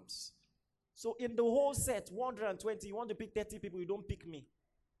 5 arms. So in the whole set, 120, you want to pick 30 people, you don't pick me.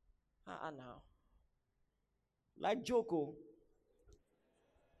 Now. Like Joko.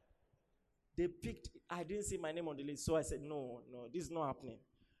 They picked, I didn't see my name on the list, so I said, no, this is not happening.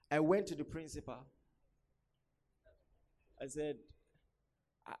 I went to the principal. I said,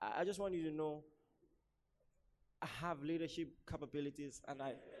 I just want you to know, I have leadership capabilities, and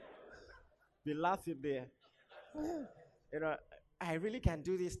I be laughing there. I really can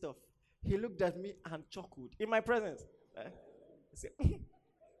do this stuff. He looked at me and chuckled in my presence.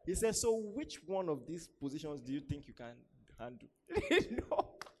 He said, so which one of these positions do you think you can handle?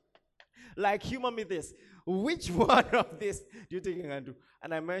 No. Like, humor me this. Which one of this do you think you can do?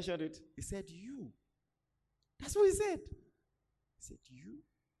 And I mentioned it. He said, you. That's what he said. He said, you?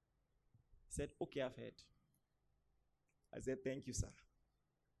 He said, okay, I've heard. I said, thank you, sir.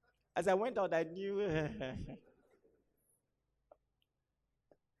 As I went out, I knew.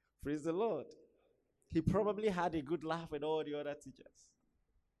 Praise the Lord. He probably had a good laugh with all the other teachers.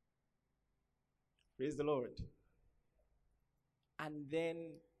 Praise the Lord. And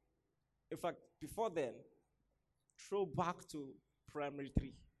then, in fact, before then, throw back to primary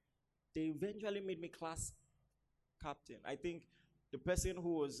 3. They eventually made me class captain. I think the person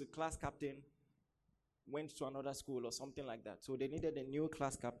who was the class captain went to another school or something like that. So they needed a new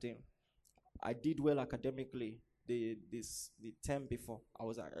class captain. I did well academically the term before.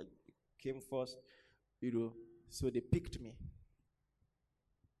 I came first, so they picked me.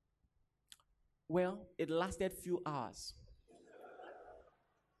 Well, it lasted few hours.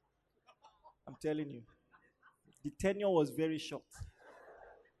 I'm telling you. The tenure was very short.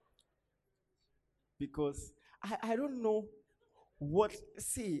 Because I don't know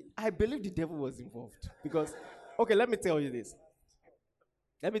I believe the devil was involved. Because, okay, let me tell you this.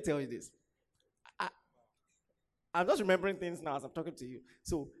 I'm just remembering things now as I'm talking to you.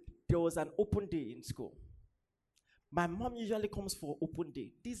 So, there was an open day in school. My mom usually comes for open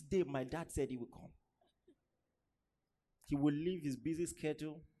day. This day, my dad said he would come. He will leave his busy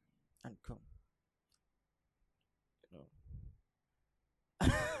schedule and come.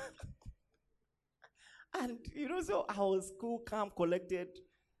 And, so I was cool, calm, collected.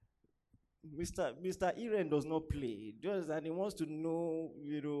 Mr. Iren does not play. And he wants to know,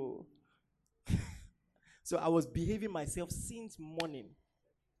 So I was behaving myself since morning.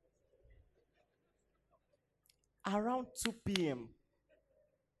 Around 2 p.m.,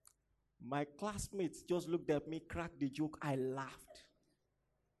 my classmates just looked at me, cracked the joke. I laughed.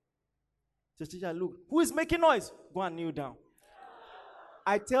 The teacher looked, who is making noise? Go and kneel down.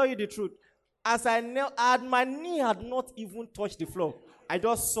 I tell you the truth. As I knelt, my knee had not even touched the floor. I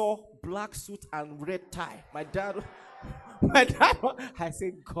just saw black suit and red tie. My dad, I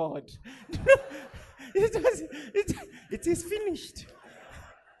said, God, it is finished.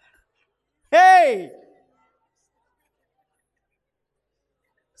 Hey!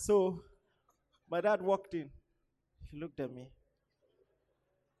 So, my dad walked in. He looked at me.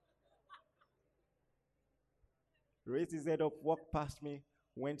 Raised his head up, walked past me,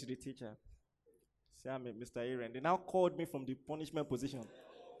 went to the teacher. Said, I'm Mr. Aaron. They now called me from the punishment position.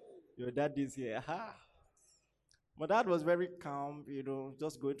 Your dad is here. Aha. My dad was very calm,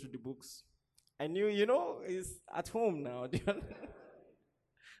 just going through the books. I knew, he's at home now.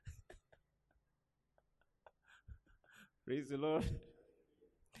 Praise the Lord.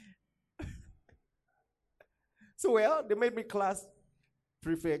 So, well, they made me class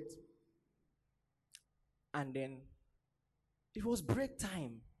prefect. And then it was break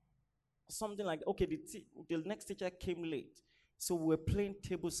time. Something like, okay, the next teacher came late. So we were playing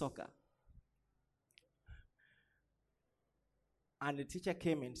table soccer. And the teacher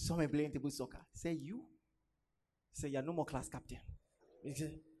came in, saw me playing table soccer. Say, you? Say, you're no more class captain. He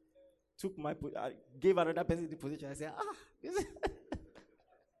said, took my, I gave another person the position. I said,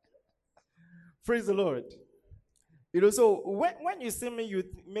 praise the Lord. So when you see me,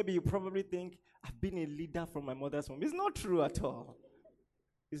 maybe you probably think, I've been a leader from my mother's home. It's not true at all.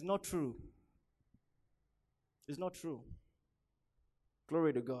 It's not true. It's not true.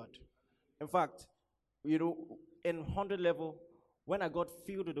 Glory to God. In fact, in 100 level, when I got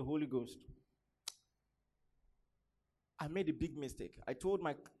filled with the Holy Ghost, I made a big mistake. I told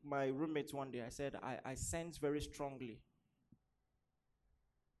my roommates one day, I said, I sense very strongly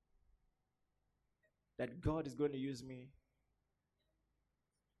that God is going to use me.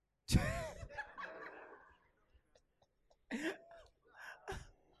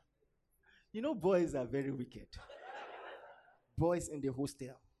 Boys are very wicked. Boys in the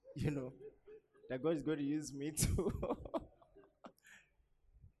hostel, that God is going to use me to,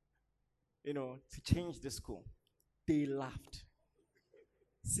 to change the school. They laughed.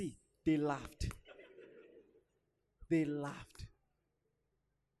 See, they laughed. They laughed.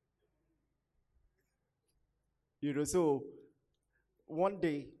 So one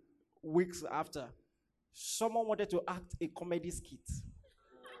day, weeks after, someone wanted to act a comedy skit.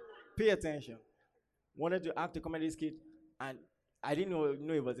 Pay attention. Wanted to act a comedy skit, and I didn't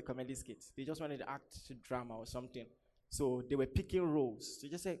know it was a comedy skit. They just wanted to act a drama or something. So they were picking roles. They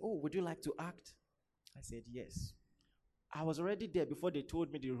just said, oh, would you like to act? I said, yes. I was already there before they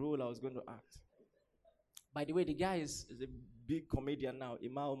told me the role I was going to act. By the way, the guy is a big comedian now.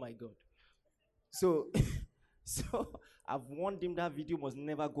 Ima, oh my God. So, I've warned him that video must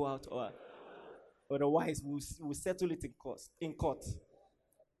never go out, or otherwise we'll settle it in court.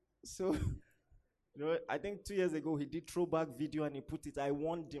 So, I think 2 years ago he did throwback video and he put it. I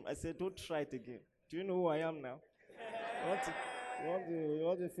warned him. I said, don't try it again. Do you know who I am now? You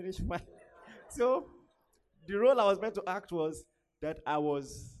want to finish my... So, the role I was meant to act was that I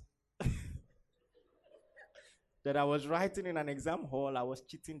was writing in an exam hall. I was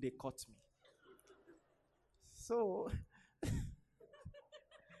cheating. They caught me. So,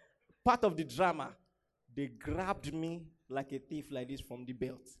 part of the drama, they grabbed me like a thief like this from the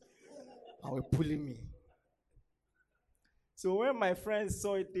belt. They were pulling me. So when my friends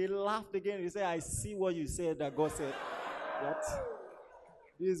saw it, they laughed again. They said, I see what you said that God said. What?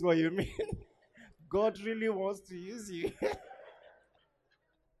 This is what you mean? God really wants to use you.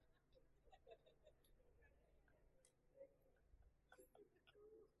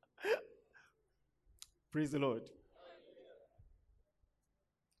 Praise the Lord.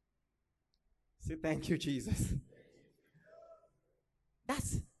 Say thank you, Jesus.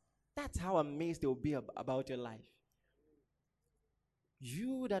 That's how amazed they will be about your life.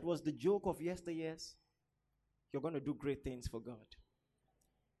 You that was the joke of yesteryears, you're going to do great things for God.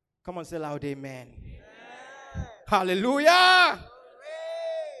 Come on, say loud, amen. Hallelujah. Hallelujah.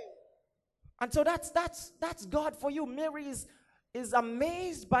 And so that's God for you. Mary is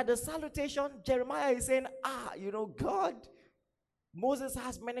amazed by the salutation. Jeremiah is saying, God. Moses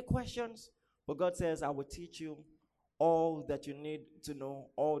has many questions, but God says, I will teach you all that you need to know,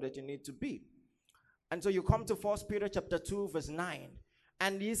 all that you need to be. And so you come to 1 Peter chapter 2, verse 9.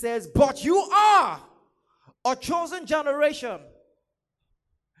 And he says, but you are a chosen generation.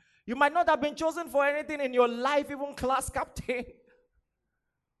 You might not have been chosen for anything in your life, even class captain.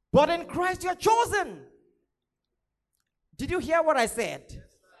 But in Christ, you're chosen. Did you hear what I said?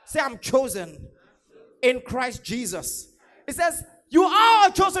 Say, I'm chosen in Christ Jesus. It says, you are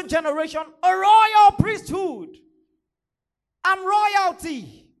a chosen generation, a royal priesthood, and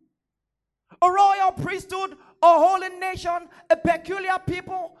royalty. A royal priesthood, a holy nation, a peculiar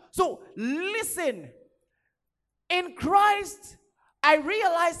people. So listen, in Christ, I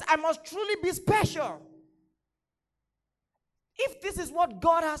realized I must truly be special. If this is what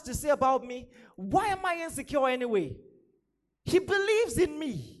God has to say about me, why am I insecure anyway? He believes in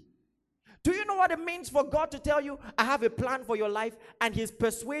me. Do you know what it means for God to tell you, I have a plan for your life, and he's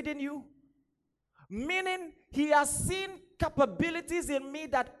persuading you? Meaning, he has seen capabilities in me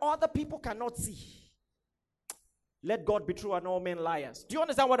that other people cannot see. Let God be true and all men liars. Do you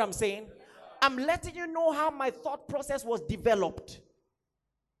understand what I'm saying? I'm letting you know how my thought process was developed.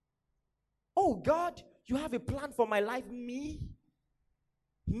 Oh God, you have a plan for my life? Me?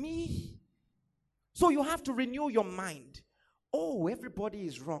 So you have to renew your mind. Oh, everybody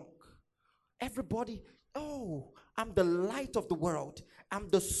is wrong. Everybody, Oh, I'm the light of the world. I'm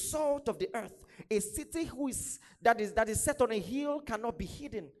the salt of the earth. A city that is set on a hill cannot be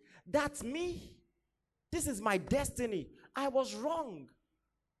hidden. That's me. This is my destiny. I was wrong.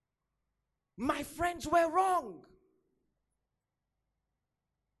 My friends were wrong.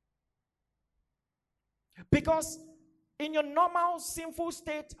 Because in your normal sinful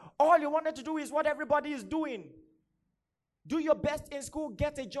state, all you wanted to do is what everybody is doing. Do your best in school,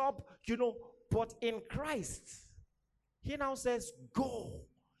 get a job, but in Christ, he now says, go,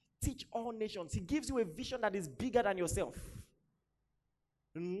 teach all nations. He gives you a vision that is bigger than yourself.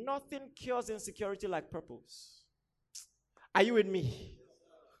 Nothing cures insecurity like purpose. Are you with me?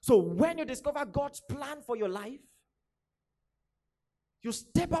 So when you discover God's plan for your life, you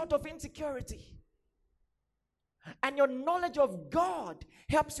step out of insecurity. And your knowledge of God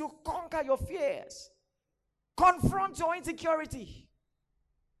helps you conquer your fears. Confront your insecurity.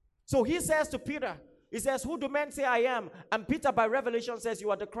 So he says to Peter, he says, who do men say I am? And Peter by revelation says, you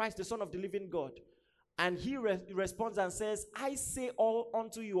are the Christ, the Son of the living God. And he responds and says, I say all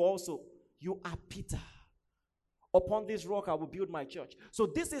unto you also, you are Peter. Upon this rock I will build my church. So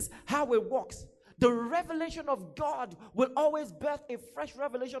this is how it works. The revelation of God will always birth a fresh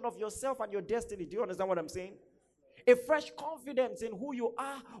revelation of yourself and your destiny. Do you understand what I'm saying? A fresh confidence in who you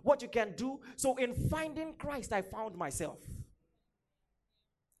are, what you can do. So in finding Christ, I found myself.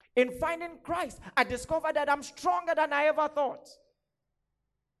 In finding Christ, I discovered that I'm stronger than I ever thought.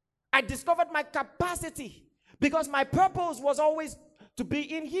 I discovered my capacity because my purpose was always to be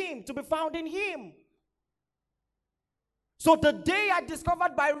in him, to be found in him. So the day I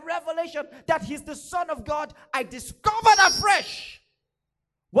discovered by revelation that he's the Son of God, I discovered afresh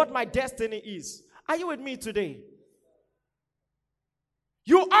what my destiny is. Are you with me today?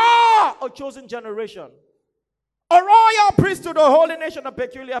 You are a chosen generation, a royal priesthood, a holy nation, a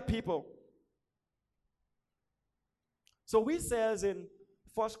peculiar people. So he says in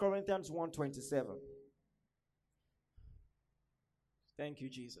 1 Corinthians 1:27. Thank you,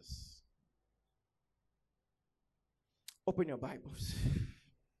 Jesus. Open your Bibles.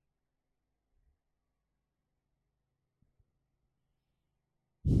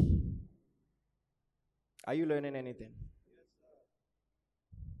 Are you learning anything?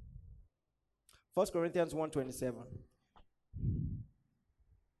 1 Corinthians 1:27.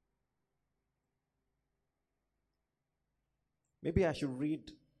 Maybe I should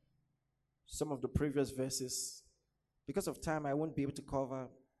read some of the previous verses. Because of time, I won't be able to cover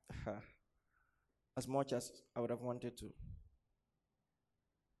as much as I would have wanted to.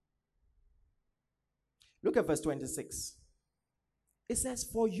 Look at verse 26. It says,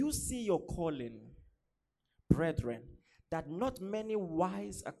 for you see your calling, brethren, that not many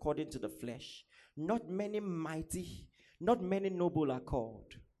wise according to the flesh, not many mighty, not many noble are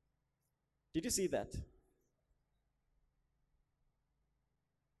called. Did you see that?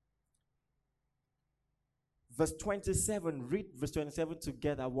 Verse 27, read verse 27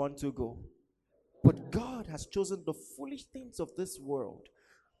 together. 1, 2, go. But God has chosen the foolish things of this world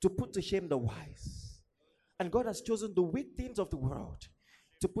to put to shame the wise. And God has chosen the weak things of the world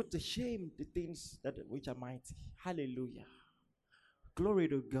to put to shame the things which are mighty. Hallelujah. Glory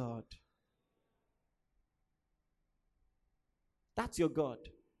to God. That's your God.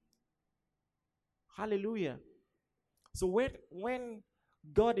 Hallelujah. So when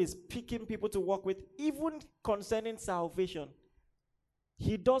God is picking people to work with, even concerning salvation,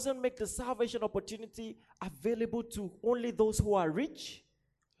 he doesn't make the salvation opportunity available to only those who are rich,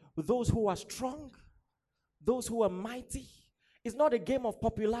 those who are strong, those who are mighty. It's not a game of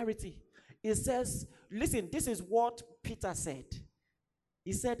popularity. It says, listen, this is what Peter said.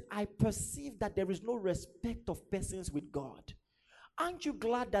 He said, I perceive that there is no respect of persons with God. Aren't you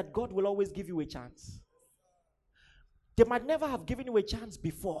glad that God will always give you a chance? They might never have given you a chance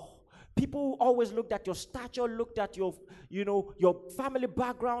before. People always looked at your stature, looked at your family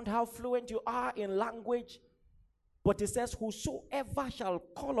background, how fluent you are in language. But it says, whosoever shall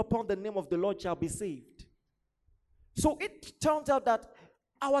call upon the name of the Lord shall be saved. So it turns out that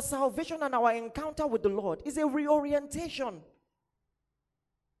our salvation and our encounter with the Lord is a reorientation.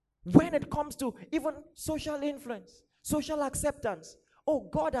 When it comes to even social influence, social acceptance. Oh,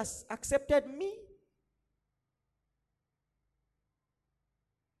 God has accepted me.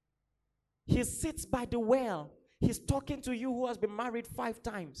 He sits by the well. He's talking to you who has been married 5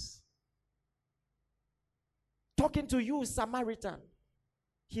 times. Talking to you, Samaritan.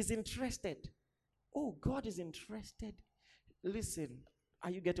 He's interested. Oh, God is interested. Listen, are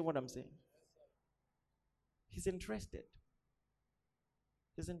you getting what I'm saying? He's interested.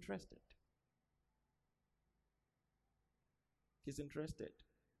 He's interested. He's interested.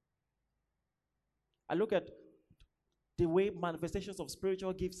 I look at the way manifestations of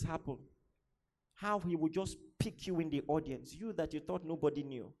spiritual gifts happen. How he would just pick you in the audience, you that you thought nobody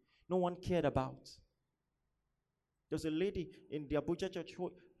knew, no one cared about. There's a lady in the Abuja church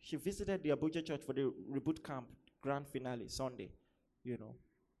who she visited the Abuja church for the reboot camp grand finale Sunday, you know.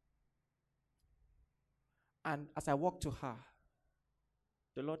 And as I walked to her,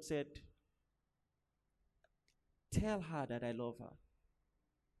 the Lord said, tell her that I love her.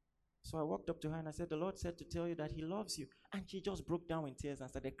 So I walked up to her and I said, the Lord said to tell you that he loves you. And she just broke down in tears and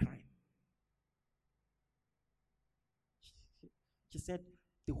started crying. She said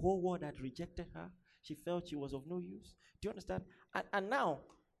the whole world had rejected her. She felt she was of no use. Do you understand? And now,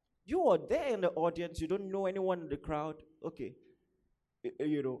 you are there in the audience. You don't know anyone in the crowd. Okay.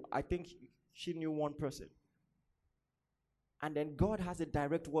 You know, I think she knew one person. And then God has a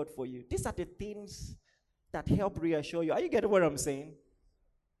direct word for you. These are the things that help reassure you. Are you getting what I'm saying?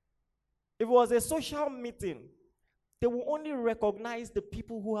 If it was a social meeting, they will only recognize the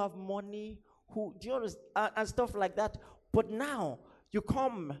people who have money, who, do you understand, and stuff like that. But now, you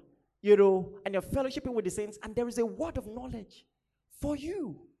come, you know, and you're fellowshipping with the saints, and there is a word of knowledge for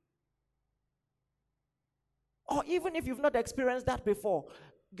you. Or even if you've not experienced that before,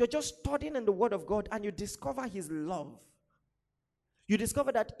 you're just studying in the Word of God, and you discover His love. You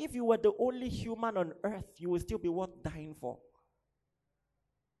discover that if you were the only human on earth, you will still be worth dying for.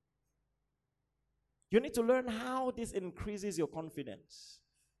 You need to learn how this increases your confidence.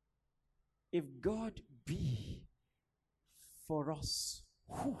 If God be for us,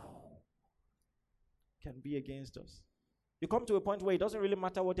 who can be against us? You come to a point where it doesn't really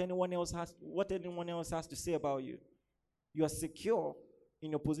matter what anyone else has to say about you. You are secure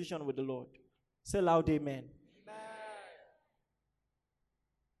in your position with the Lord. Say loud amen.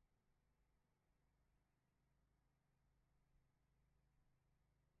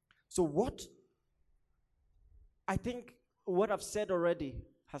 So what I've said already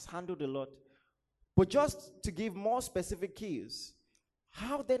has handled a lot. But just to give more specific keys,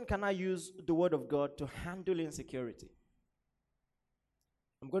 how then can I use the Word of God to handle insecurity?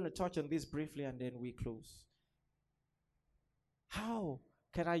 I'm going to touch on this briefly and then we close. How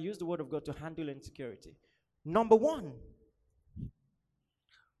can I use the Word of God to handle insecurity? Number one,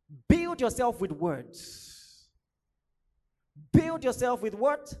 build yourself with words. Build yourself with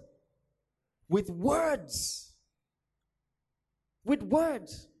what? With words. With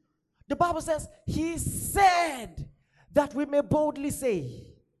words. The Bible says, He said that we may boldly say.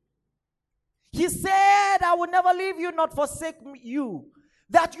 He said, I will never leave you, not forsake you.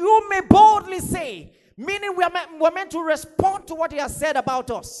 That you may boldly say. Meaning we're meant to respond to what He has said about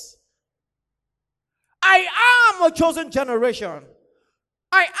us. I am a chosen generation.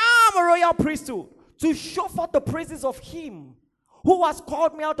 I am a royal priesthood to show forth the praises of Him who has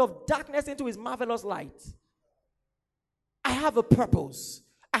called me out of darkness into His marvelous light. I have a purpose.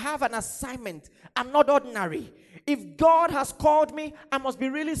 I have an assignment. I'm not ordinary. If God has called me, I must be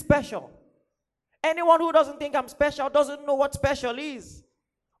really special. Anyone who doesn't think I'm special doesn't know what special is.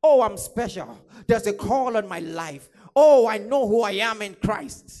 Oh, I'm special. There's a call on my life. Oh, I know who I am in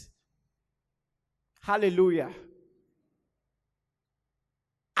Christ. Hallelujah.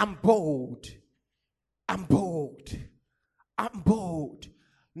 I'm bold. I'm bold. I'm bold.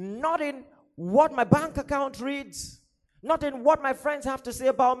 Not in what my bank account reads. Not in what my friends have to say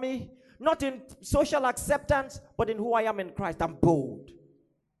about me. Not in social acceptance, but in who I am in Christ. I'm bold.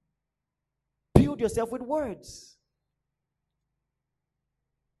 Build yourself with words.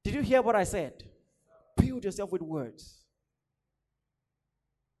 Did you hear what I said? Build yourself with words.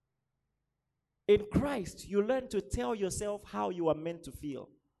 In Christ, you learn to tell yourself how you are meant to feel.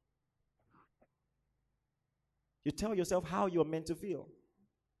 You tell yourself how you are meant to feel.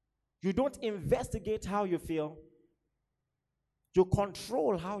 You don't investigate how you feel. You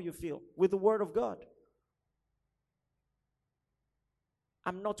control how you feel with the Word of God.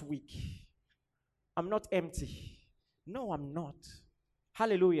 I'm not weak. I'm not empty. No, I'm not.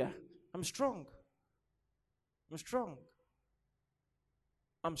 Hallelujah. I'm strong. I'm strong.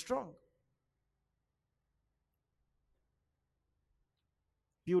 I'm strong.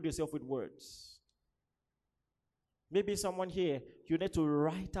 Build yourself with words. Maybe someone here, you need to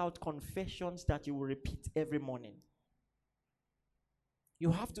write out confessions that you will repeat every morning. You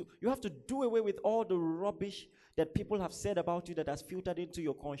have to do away with all the rubbish that people have said about you that has filtered into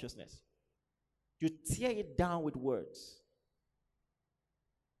your consciousness. You tear it down with words.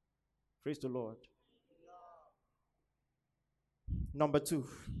 Praise the Lord. Number 2.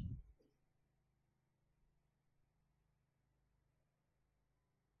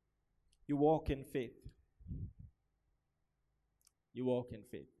 You walk in faith. You walk in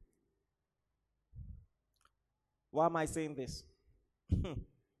faith. Why am I saying this?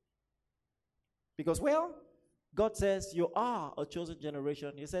 Because, well, God says you are a chosen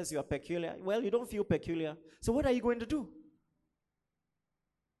generation. He says you are peculiar. Well, you don't feel peculiar. So what are you going to do?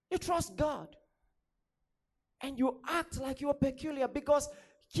 You trust God. And you act like you are peculiar because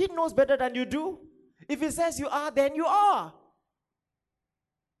He knows better than you do. If He says you are, then you are.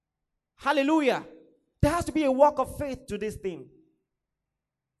 Hallelujah. There has to be a walk of faith to this thing.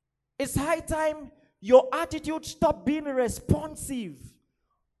 It's high time your attitude stop being responsive.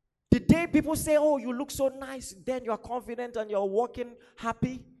 The day people say, oh, you look so nice, then you are confident and you're walking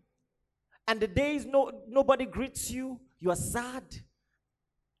happy. And the days nobody greets you, you are sad.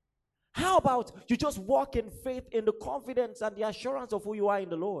 How about you just walk in faith, in the confidence and the assurance of who you are in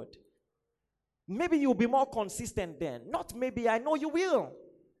the Lord? Maybe you'll be more consistent then. Not maybe, I know you will.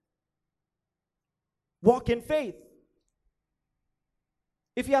 Walk in faith.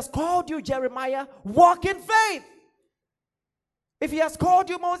 If He has called you Jeremiah, walk in faith. If He has called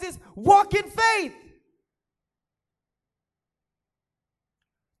you Moses, walk in faith.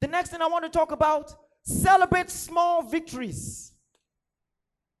 The next thing I want to talk about, celebrate small victories.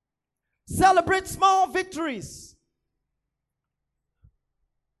 Celebrate small victories.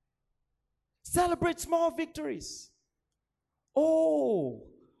 Celebrate small victories. Oh,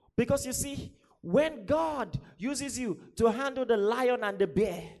 because you see, when God uses you to handle the lion and the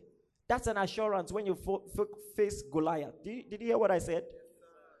bear, that's an assurance when you face Goliath. Did you hear what I said?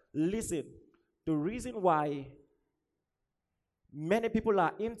 Listen, the reason why many people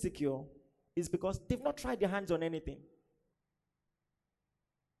are insecure is because they've not tried their hands on anything.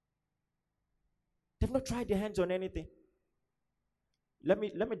 They've not tried their hands on anything. Let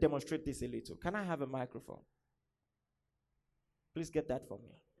me demonstrate this a little. Can I have a microphone? Please get that for me.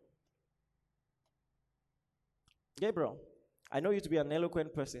 Gabriel, I know you to be an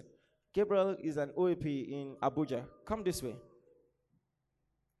eloquent person. Gabriel is an OAP in Abuja. Come this way.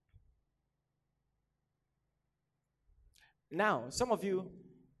 Now, some of you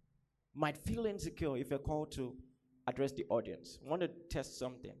might feel insecure if you're called to address the audience. I want to test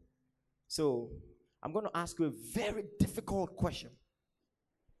something. So, I'm going to ask you a very difficult question.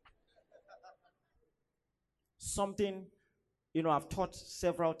 Something, I've taught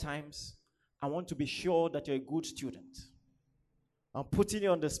several times. I want to be sure that you're a good student. I'm putting you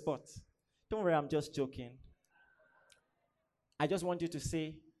on the spot. Don't worry, I'm just joking. I just want you to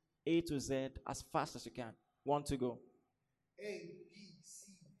say A to Z as fast as you can. 1 to go. A, B,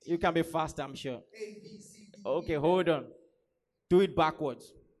 C, D. You can be fast, I'm sure. A, B, C, D. Okay, hold on. Do it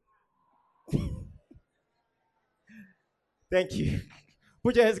backwards. Thank you.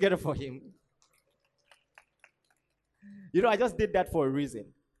 Put your hands together for him. I just did that for a reason.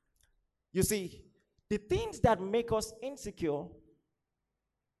 You see, the things that make us insecure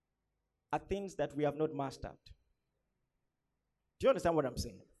are things that we have not mastered. Do you understand what I'm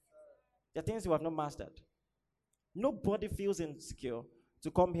saying? They're things we have not mastered. Nobody feels insecure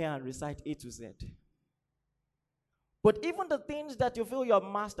to come here and recite A to Z. But even the things that you feel you have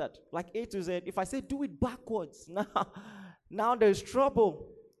mastered, like A to Z, if I say do it backwards, now there's trouble.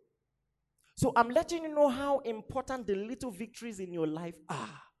 So I'm letting you know how important the little victories in your life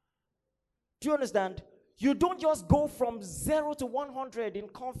are. Do you understand? You don't just go from 0 to 100 in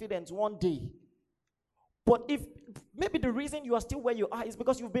confidence one day. But if maybe the reason you are still where you are is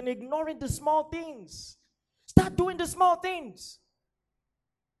because you've been ignoring the small things. Start doing the small things.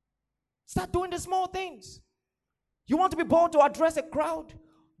 Start doing the small things. You want to be bold to address a crowd?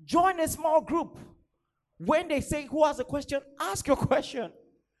 Join a small group. When they say who has a question, ask your question.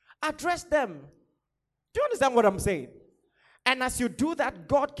 Address them. Do you understand what I'm saying? And as you do that,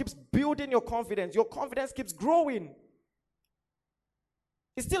 God keeps building your confidence. Your confidence keeps growing.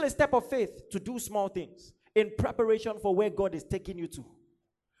 It's still a step of faith to do small things in preparation for where God is taking you to.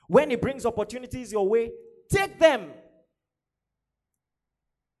 When He brings opportunities your way, take them.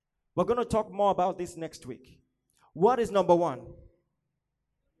 We're going to talk more about this next week. What is number 1?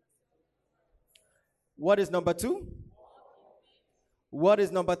 What is number 2? What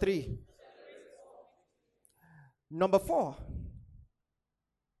is number 3? Number 4,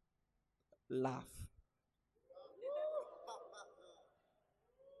 laugh.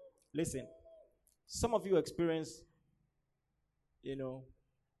 Listen, some of you experience,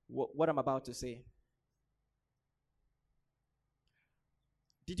 what I'm about to say.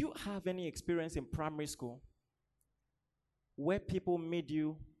 Did you have any experience in primary school where people made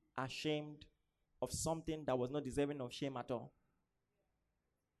you ashamed of something that was not deserving of shame at all?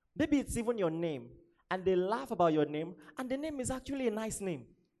 Maybe it's even your name, and they laugh about your name, and the name is actually a nice name.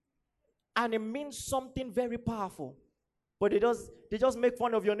 And it means something very powerful. But they just make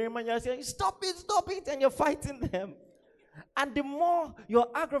fun of your name and you're saying, stop it, and you're fighting them. And the more you're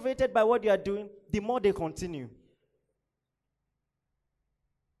aggravated by what they are doing, the more they continue.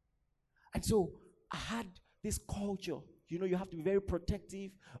 And so I had this culture. You have to be very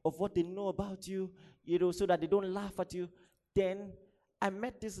protective of what they know about you, so that they don't laugh at you. Then I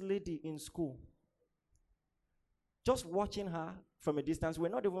met this lady in school. Just watching her from a distance, we're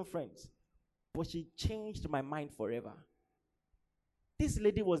not even friends. But she changed my mind forever. This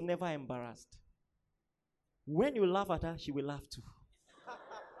lady was never embarrassed. When you laugh at her, she will laugh too.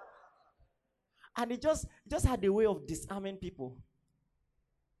 And it just had a way of disarming people.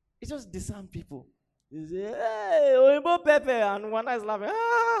 It just disarmed people. You say, hey, Oimbo Pepe, and one is laughing.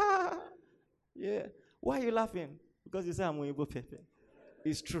 Ah! Yeah. Why are you laughing? Because you say I'm Oimbo Pepe.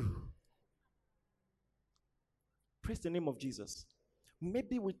 It's true. Praise the name of Jesus.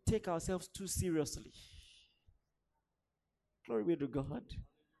 Maybe we take ourselves too seriously. Glory be to God.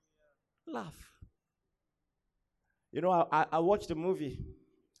 Laugh. I watched the movie.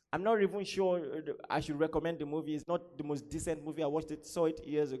 I'm not even sure I should recommend the movie. It's not the most decent movie. I saw it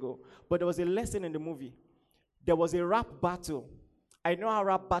years ago. But there was a lesson in the movie. There was a rap battle. I know how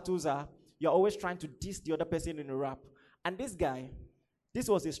rap battles are. You're always trying to diss the other person in a rap. And this guy, this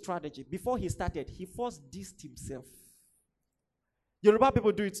was a strategy. Before he started, he first dissed himself. Yoruba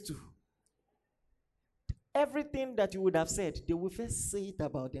people do it too. Everything that you would have said, they will first say it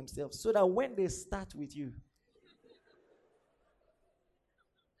about themselves, so that when they start with you,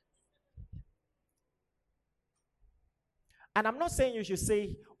 and I'm not saying you should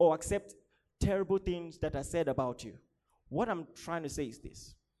say or accept terrible things that are said about you. What I'm trying to say is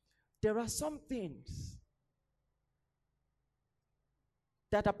this. There are some things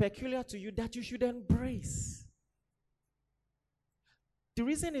that are peculiar to you that you should embrace. The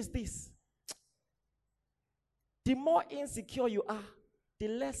reason is this. The more insecure you are, the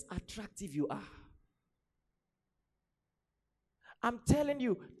less attractive you are. I'm telling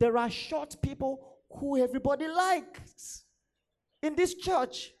you, there are short people who everybody likes in this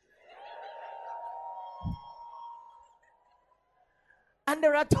church. And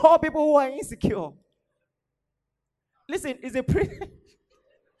there are tall people who are insecure. Listen, it's a pretty...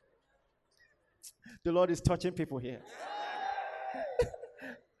 The Lord is touching people here.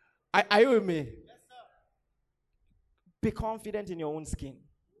 Are you with me? Yes, sir. Be confident in your own skin.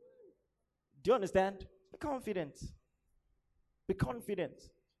 Do you understand? Be confident. Be confident.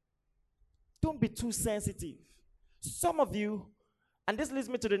 Don't be too sensitive. Some of you, and this leads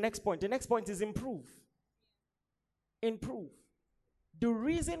me to the next point. The next point is improve. Improve. The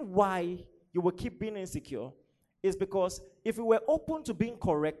reason why you will keep being insecure is because if you were open to being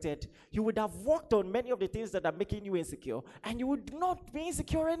corrected, you would have worked on many of the things that are making you insecure, and you would not be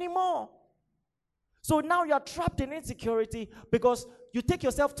insecure anymore. So now you're trapped in insecurity because you take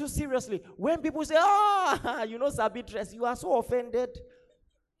yourself too seriously. When people say, Sabi dress, you are so offended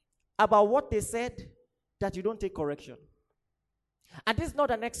about what they said that you don't take correction. And this is not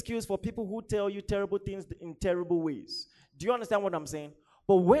an excuse for people who tell you terrible things in terrible ways. Do you understand what I'm saying?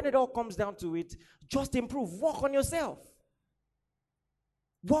 But when it all comes down to it, just improve. Work on yourself.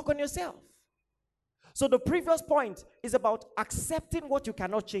 Work on yourself. So the previous point is about accepting what you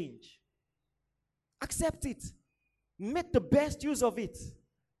cannot change. Accept it. Make the best use of it.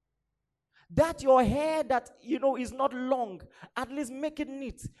 That your hair that, is not long, at least make it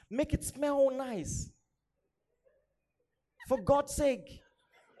neat. Make it smell nice. For God's sake.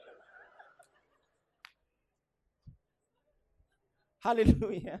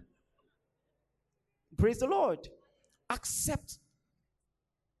 Hallelujah. Praise the Lord. Accept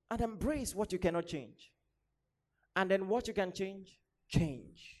and embrace what you cannot change. And then what you can change,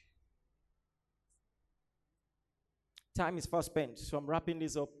 change. Time is fast spent, so I'm wrapping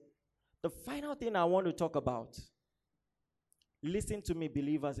this up. The final thing I want to talk about, listen to me,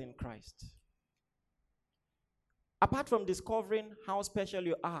 believers in Christ. Apart from discovering how special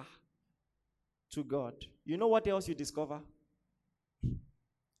you are to God, you know what else you discover?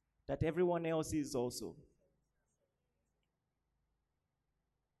 That everyone else is also.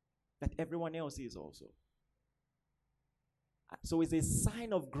 That everyone else is also. So it's a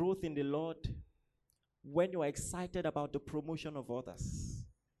sign of growth in the Lord when you are excited about the promotion of others.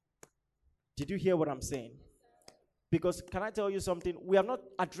 Did you hear what I'm saying? Because can I tell you something? We have not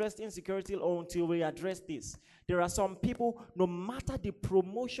addressed insecurity until we address this. There are some people, no matter the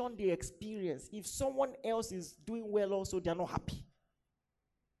promotion they experience, if someone else is doing well also, they are not happy.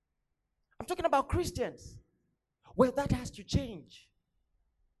 I'm talking about Christians. Well, that has to change.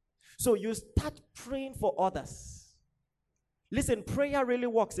 So you start praying for others. Listen, prayer really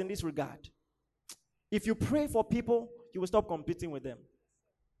works in this regard. If you pray for people, you will stop competing with them.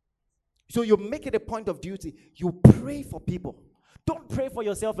 So you make it a point of duty. You pray for people. Don't pray for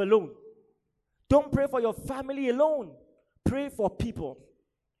yourself alone. Don't pray for your family alone. Pray for people.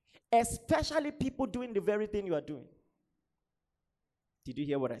 Especially people doing the very thing you are doing. Did you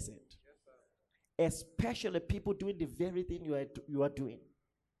hear what I said? Yes, especially people doing the very thing you are doing.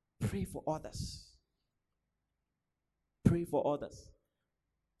 Pray for others. Pray for others.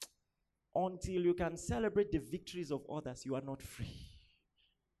 Until you can celebrate the victories of others, you are not free.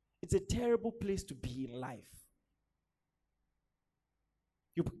 It's a terrible place to be in life.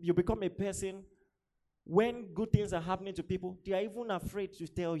 You become a person, when good things are happening to people, they are even afraid to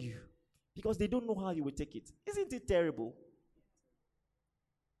tell you because they don't know how you will take it. Isn't it terrible?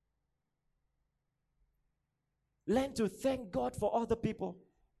 Learn to thank God for other people.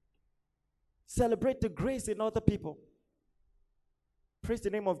 Celebrate the grace in other people. Praise the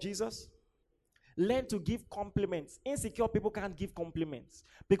name of Jesus. Learn to give compliments. Insecure people can't give compliments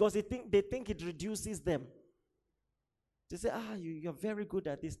because they think it reduces them. They say, you're very good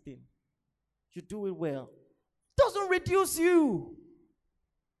at this thing. You do it well. Doesn't reduce you.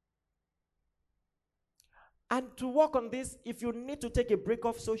 And to work on this, if you need to take a break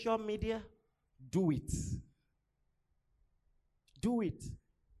off social media, do it. Do it.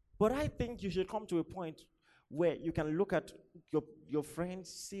 But I think you should come to a point where you can look at your friends,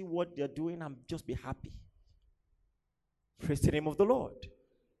 see what they're doing, and just be happy. Praise the name of the Lord.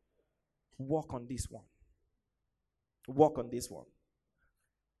 Work on this one. Work on this one.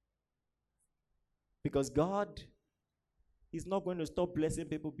 Because God is not going to stop blessing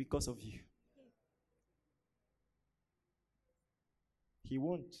people because of you. He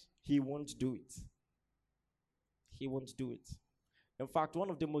won't. He won't do it. He won't do it. In fact, one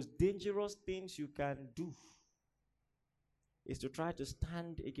of the most dangerous things you can do is to try to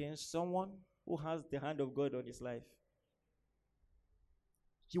stand against someone who has the hand of God on his life.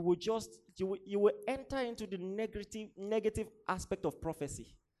 You will enter into the negative aspect of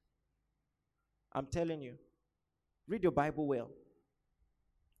prophecy. I'm telling you. Read your Bible well.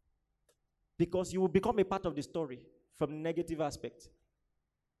 Because you will become a part of the story from the negative aspect.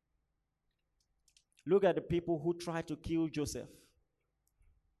 Look at the people who tried to kill Joseph.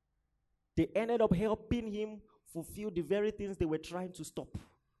 They ended up helping him fulfill the very things they were trying to stop.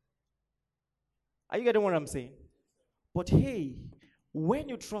 Are you getting what I'm saying? But hey, when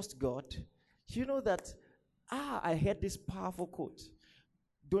you trust God, you know that, I heard this powerful quote.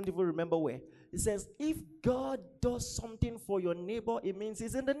 Don't even remember where. It says, if God does something for your neighbor, it means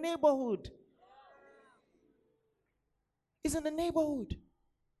he's in the neighborhood. He's in the neighborhood.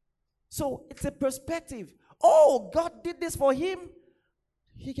 So it's a perspective. Oh, God did this for him.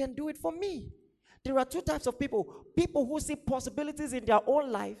 He can do it for me. There are two types of people. People who see possibilities in their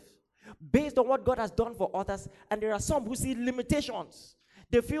own life based on what God has done for others. And there are some who see limitations.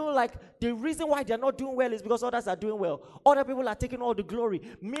 They feel like the reason why they're not doing well is because others are doing well. Other people are taking all the glory.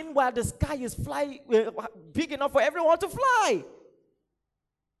 Meanwhile, the sky is big enough for everyone to fly.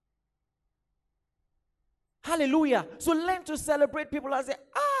 Hallelujah. So learn to celebrate people and say,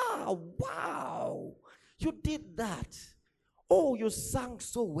 wow, you did that. Oh, you sang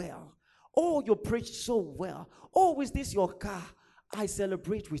so well. Oh, you preached so well. Oh, is this your car? I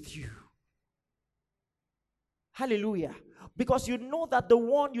celebrate with you. Hallelujah. Because you know that the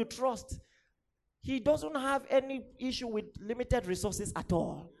one you trust, he doesn't have any issue with limited resources at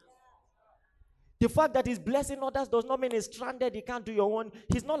all. The fact that he's blessing others does not mean he's stranded, he can't do your own.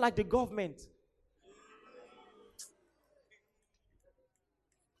 He's not like the government.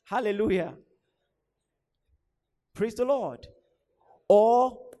 Hallelujah. Praise the Lord.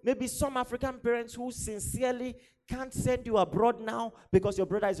 Or maybe some African parents who sincerely can't send you abroad now because your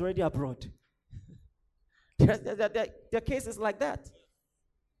brother is already abroad. There are cases like that.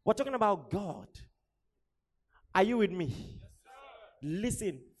 We're talking about God. Are you with me?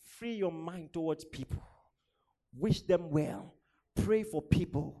 Listen, free your mind towards people. Wish them well. Pray for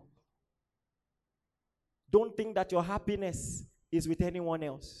people. Don't think that your happiness is with anyone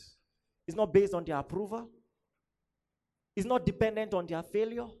else. It's not based on their approval. It's not dependent on their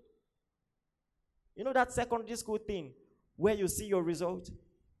failure. You know that secondary school thing where you see your result?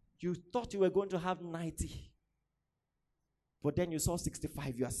 You thought you were going to have 90. But then you saw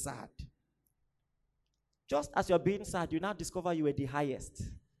 65, you are sad. Just as you're being sad, you now discover you were the highest.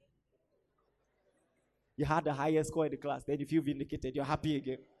 You had the highest score in the class. Then you feel vindicated. You're happy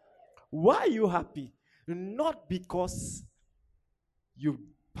again. Why are you happy? Not because you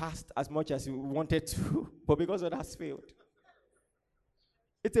passed as much as you wanted to, but because it has failed.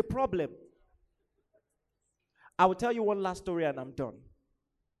 It's a problem. I will tell you one last story and I'm done.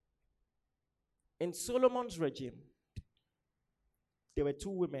 In Solomon's regime, there were two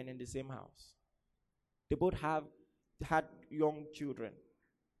women in the same house. They both had young children.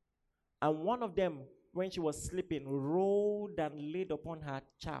 And one of them, when she was sleeping, rolled and laid upon her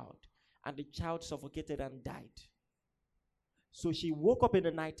child. And the child suffocated and died. So she woke up in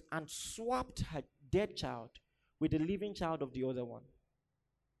the night and swapped her dead child with the living child of the other one.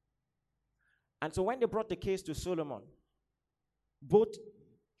 And so when they brought the case to Solomon, both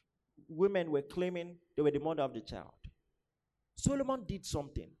women were claiming they were the mother of the child. Solomon did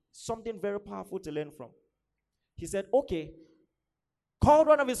something very powerful to learn from. He said, okay, called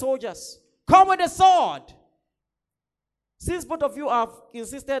one of his soldiers, come with a sword. Since both of you have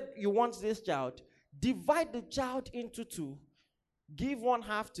insisted you want this child, divide the child into two. Give one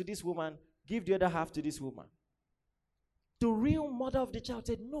half to this woman, give the other half to this woman. The real mother of the child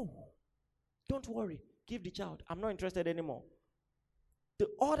said, no, don't worry, give the child. I'm not interested anymore. The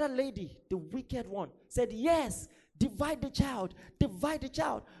other lady, the wicked one, said, yes, divide the child, divide the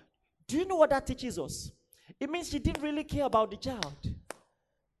child. Do you know what that teaches us? It means she didn't really care about the child.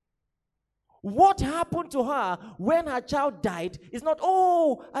 What happened to her when her child died is not,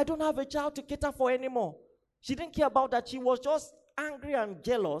 oh, I don't have a child to cater for anymore. She didn't care about that. She was just angry and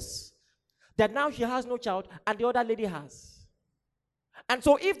jealous that now she has no child and the other lady has. And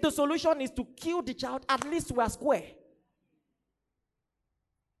so if the solution is to kill the child, at least we are square.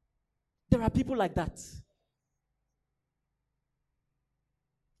 There are people like that.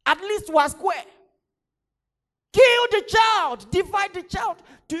 At least we are square. Kill the child. Divide the child.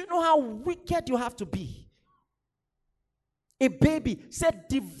 Do you know how wicked you have to be? A baby said,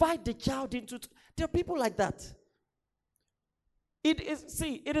 divide the child into two. There are people like that. It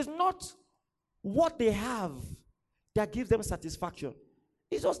is not what they have that gives them satisfaction.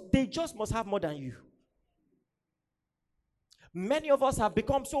 It's just, they just must have more than you. Many of us have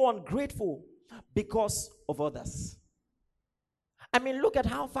become so ungrateful because of others. I mean, look at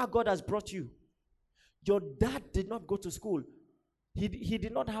how far God has brought you. Your dad did not go to school. He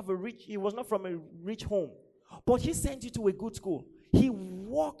did not have he was not from a rich home. But he sent you to a good school. He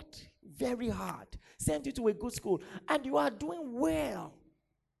worked very hard, sent you to a good school, and you are doing well.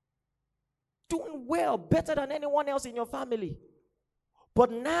 Doing well, better than anyone else in your family.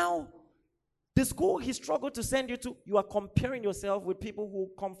 But now, the school he struggled to send you to, you are comparing yourself with people who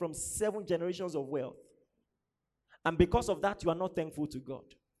come from 7 generations of wealth. And because of that, you are not thankful to God.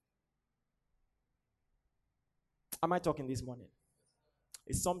 Am I talking this morning?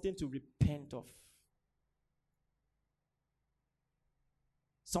 It's something to repent of.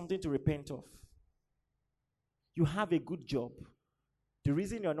 Something to repent of. You have a good job. The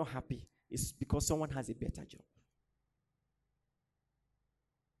reason you're not happy is because someone has a better job.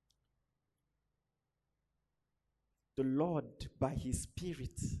 The Lord, by His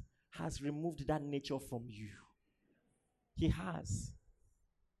Spirit, has removed that nature from you. He has.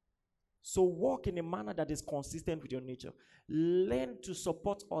 So walk in a manner that is consistent with your nature. Learn to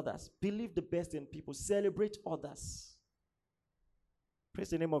support others. Believe the best in people. Celebrate others. Praise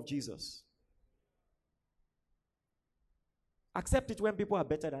the name of Jesus. Accept it when people are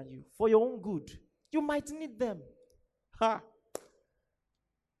better than you. For your own good. You might need them.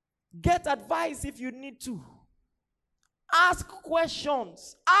 Get advice if you need to. Ask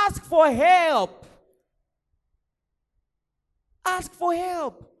questions. Ask for help. Ask for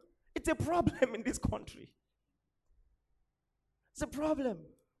help. It's a problem in this country. It's a problem.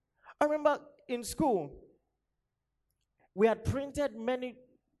 I remember in school, we had printed many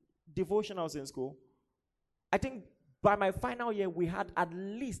devotionals in school. I think by my final year, we had at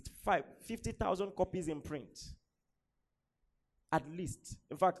least 50,000 copies in print. At least.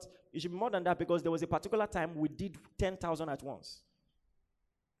 In fact, it should be more than that because there was a particular time we did 10,000 at once.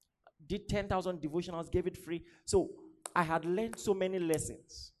 Did 10,000 devotionals, gave it free. So I had learned so many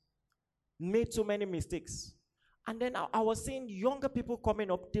lessons, made so many mistakes. And then I was seeing younger people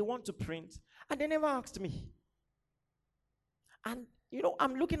coming up, they want to print, and they never asked me. And, you know,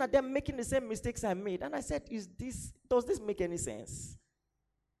 I'm looking at them making the same mistakes I made. And I said, does this make any sense?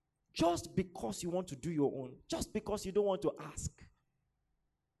 Just because you want to do your own, just because you don't want to ask.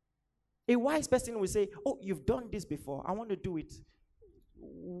 A wise person will say, oh, you've done this before, I want to do it.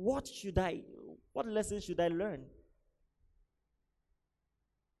 What lessons should I learn?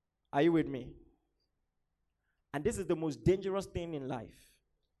 Are you with me? And this is the most dangerous thing in life.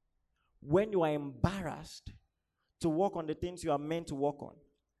 When you are embarrassed to work on the things you are meant to work on.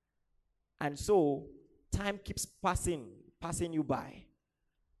 And so, time keeps passing you by.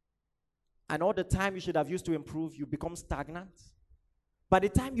 And all the time you should have used to improve, you become stagnant. By the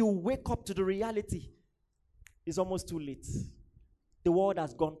time you wake up to the reality, it's almost too late. The world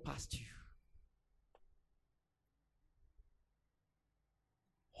has gone past you.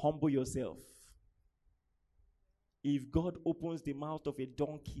 Humble yourself. If God opens the mouth of a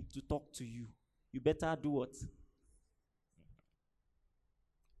donkey to talk to you, you better do what?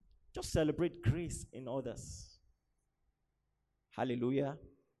 Just celebrate grace in others. Hallelujah.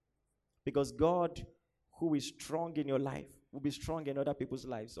 Because God, who is strong in your life, will be strong in other people's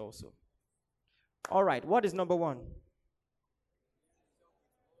lives also. All right, what is number 1?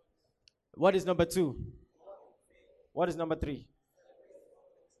 What is number 2? What is number 3?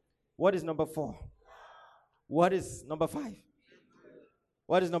 What is number 4? What is number 5?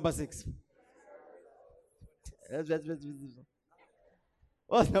 What is number 6?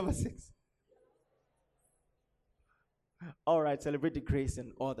 What's number 6? All right, celebrate the grace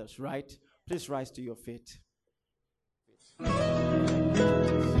in others, right? Please rise to your feet.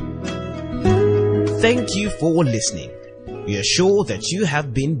 Thank you for listening. We are sure that you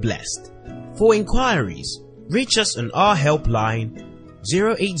have been blessed. For inquiries, reach us on our helpline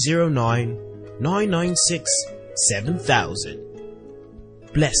 0809 996 7000.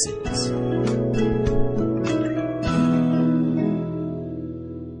 Blessings.